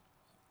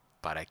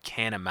 But I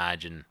can't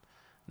imagine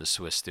the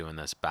Swiss doing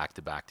this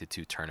back-to-back to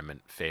two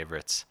tournament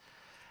favorites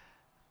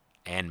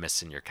and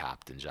missing your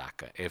captain,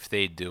 Xhaka. If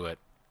they do it,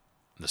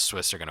 the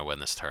Swiss are going to win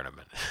this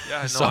tournament. Yeah,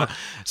 I know. So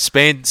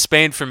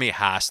Spain for me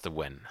has to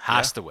win.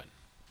 To win.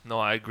 No,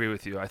 I agree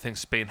with you. I think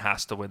Spain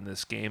has to win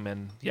this game,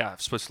 and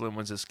if Switzerland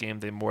wins this game,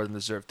 they more than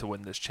deserve to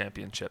win this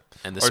championship.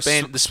 And the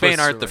Spain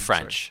aren't the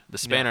French. Sorry. The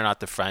Spain are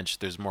not the French.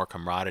 There's more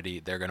camaraderie.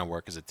 They're going to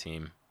work as a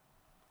team,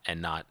 and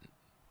not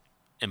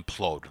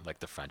implode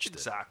like the French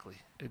did.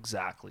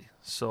 Exactly.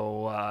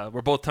 So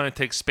we're both trying to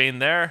take Spain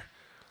there.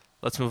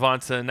 Let's move on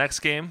to the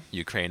next game.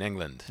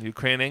 Ukraine-England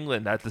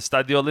at the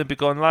Stadio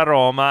Olimpico in La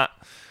Roma.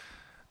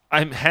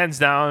 I'm hands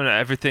down.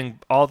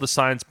 All the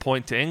signs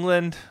point to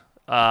England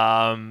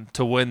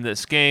to win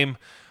this game.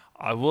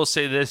 I will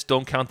say this: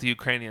 don't count the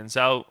Ukrainians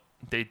out.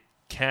 They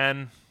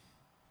can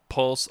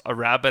pull a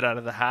rabbit out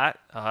of the hat.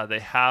 They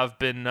have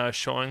been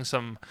showing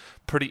some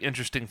pretty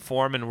interesting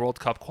form in World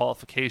Cup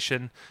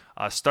qualification.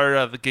 Started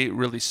out of the gate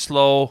really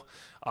slow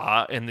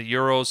in the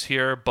Euros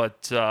here,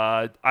 but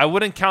I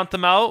wouldn't count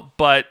them out.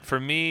 But for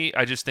me,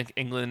 I just think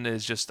England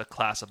is just a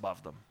class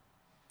above them.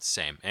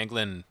 Same.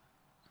 England,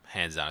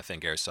 hands down. I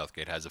think Gareth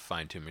Southgate has a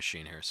fine-tuned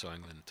machine here, so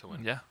England to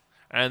win. Yeah.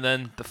 And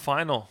then the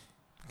final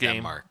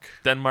game,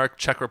 Denmark,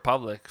 Czech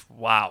Republic.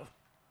 Wow.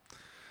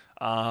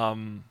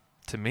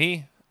 To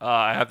me,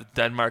 I have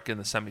Denmark in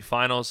the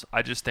semifinals.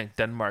 I just think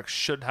Denmark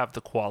should have the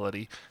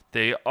quality.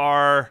 They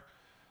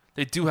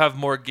do have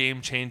more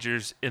game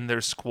changers in their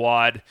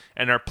squad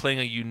and are playing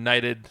a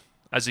united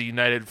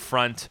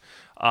front,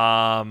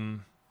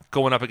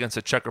 going up against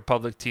a Czech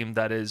Republic team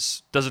that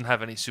doesn't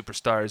have any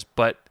superstars,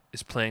 but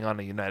is playing on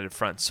a united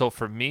front. So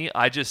for me,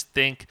 I just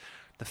think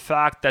the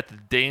fact that the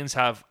Danes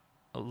have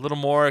a little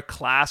more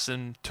class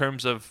in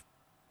terms of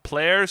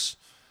players,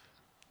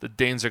 the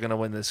Danes are going to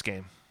win this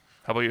game.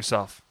 How about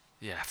yourself?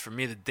 Yeah, for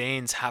me, the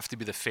Danes have to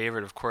be the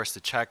favorite. Of course, the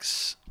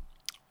Czechs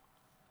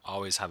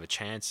always have a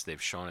chance.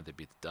 They've shown it. They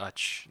beat the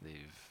Dutch.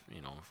 They've,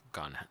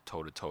 gone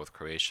toe-to-toe with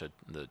Croatia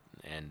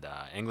and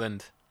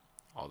England,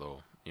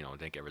 although,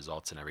 didn't get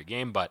results in every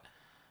game. But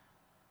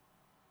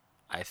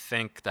I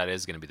think that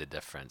is going to be the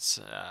difference.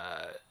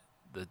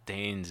 The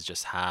Danes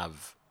just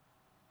have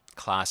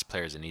class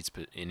players in each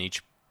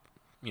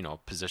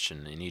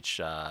position, in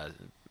each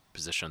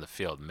position on the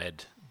field,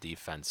 mid,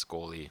 defense,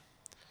 goalie,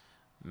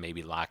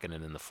 maybe lacking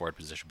it in the forward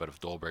position. But if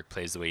Dolberg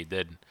plays the way he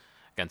did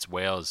against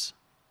Wales,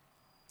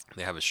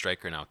 they have a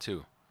striker now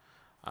too.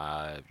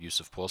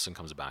 Yusuf Poulsen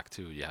comes back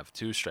too. You have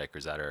two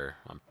strikers that are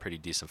on pretty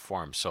decent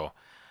form. So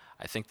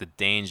I think the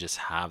Danes just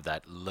have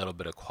that little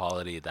bit of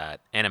quality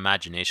and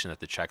imagination that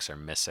the Czechs are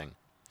missing.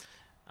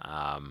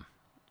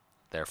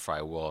 Therefore,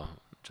 I will,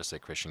 just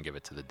like Christian, give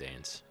it to the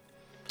Danes.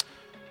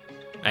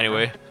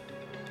 Anyway,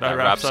 that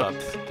wraps up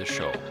the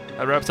show.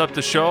 That wraps up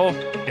the show.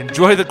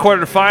 Enjoy the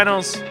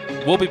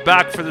quarterfinals. We'll be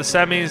back for the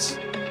semis.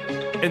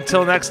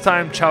 Until next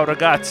time, ciao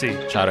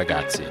ragazzi. Ciao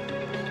ragazzi.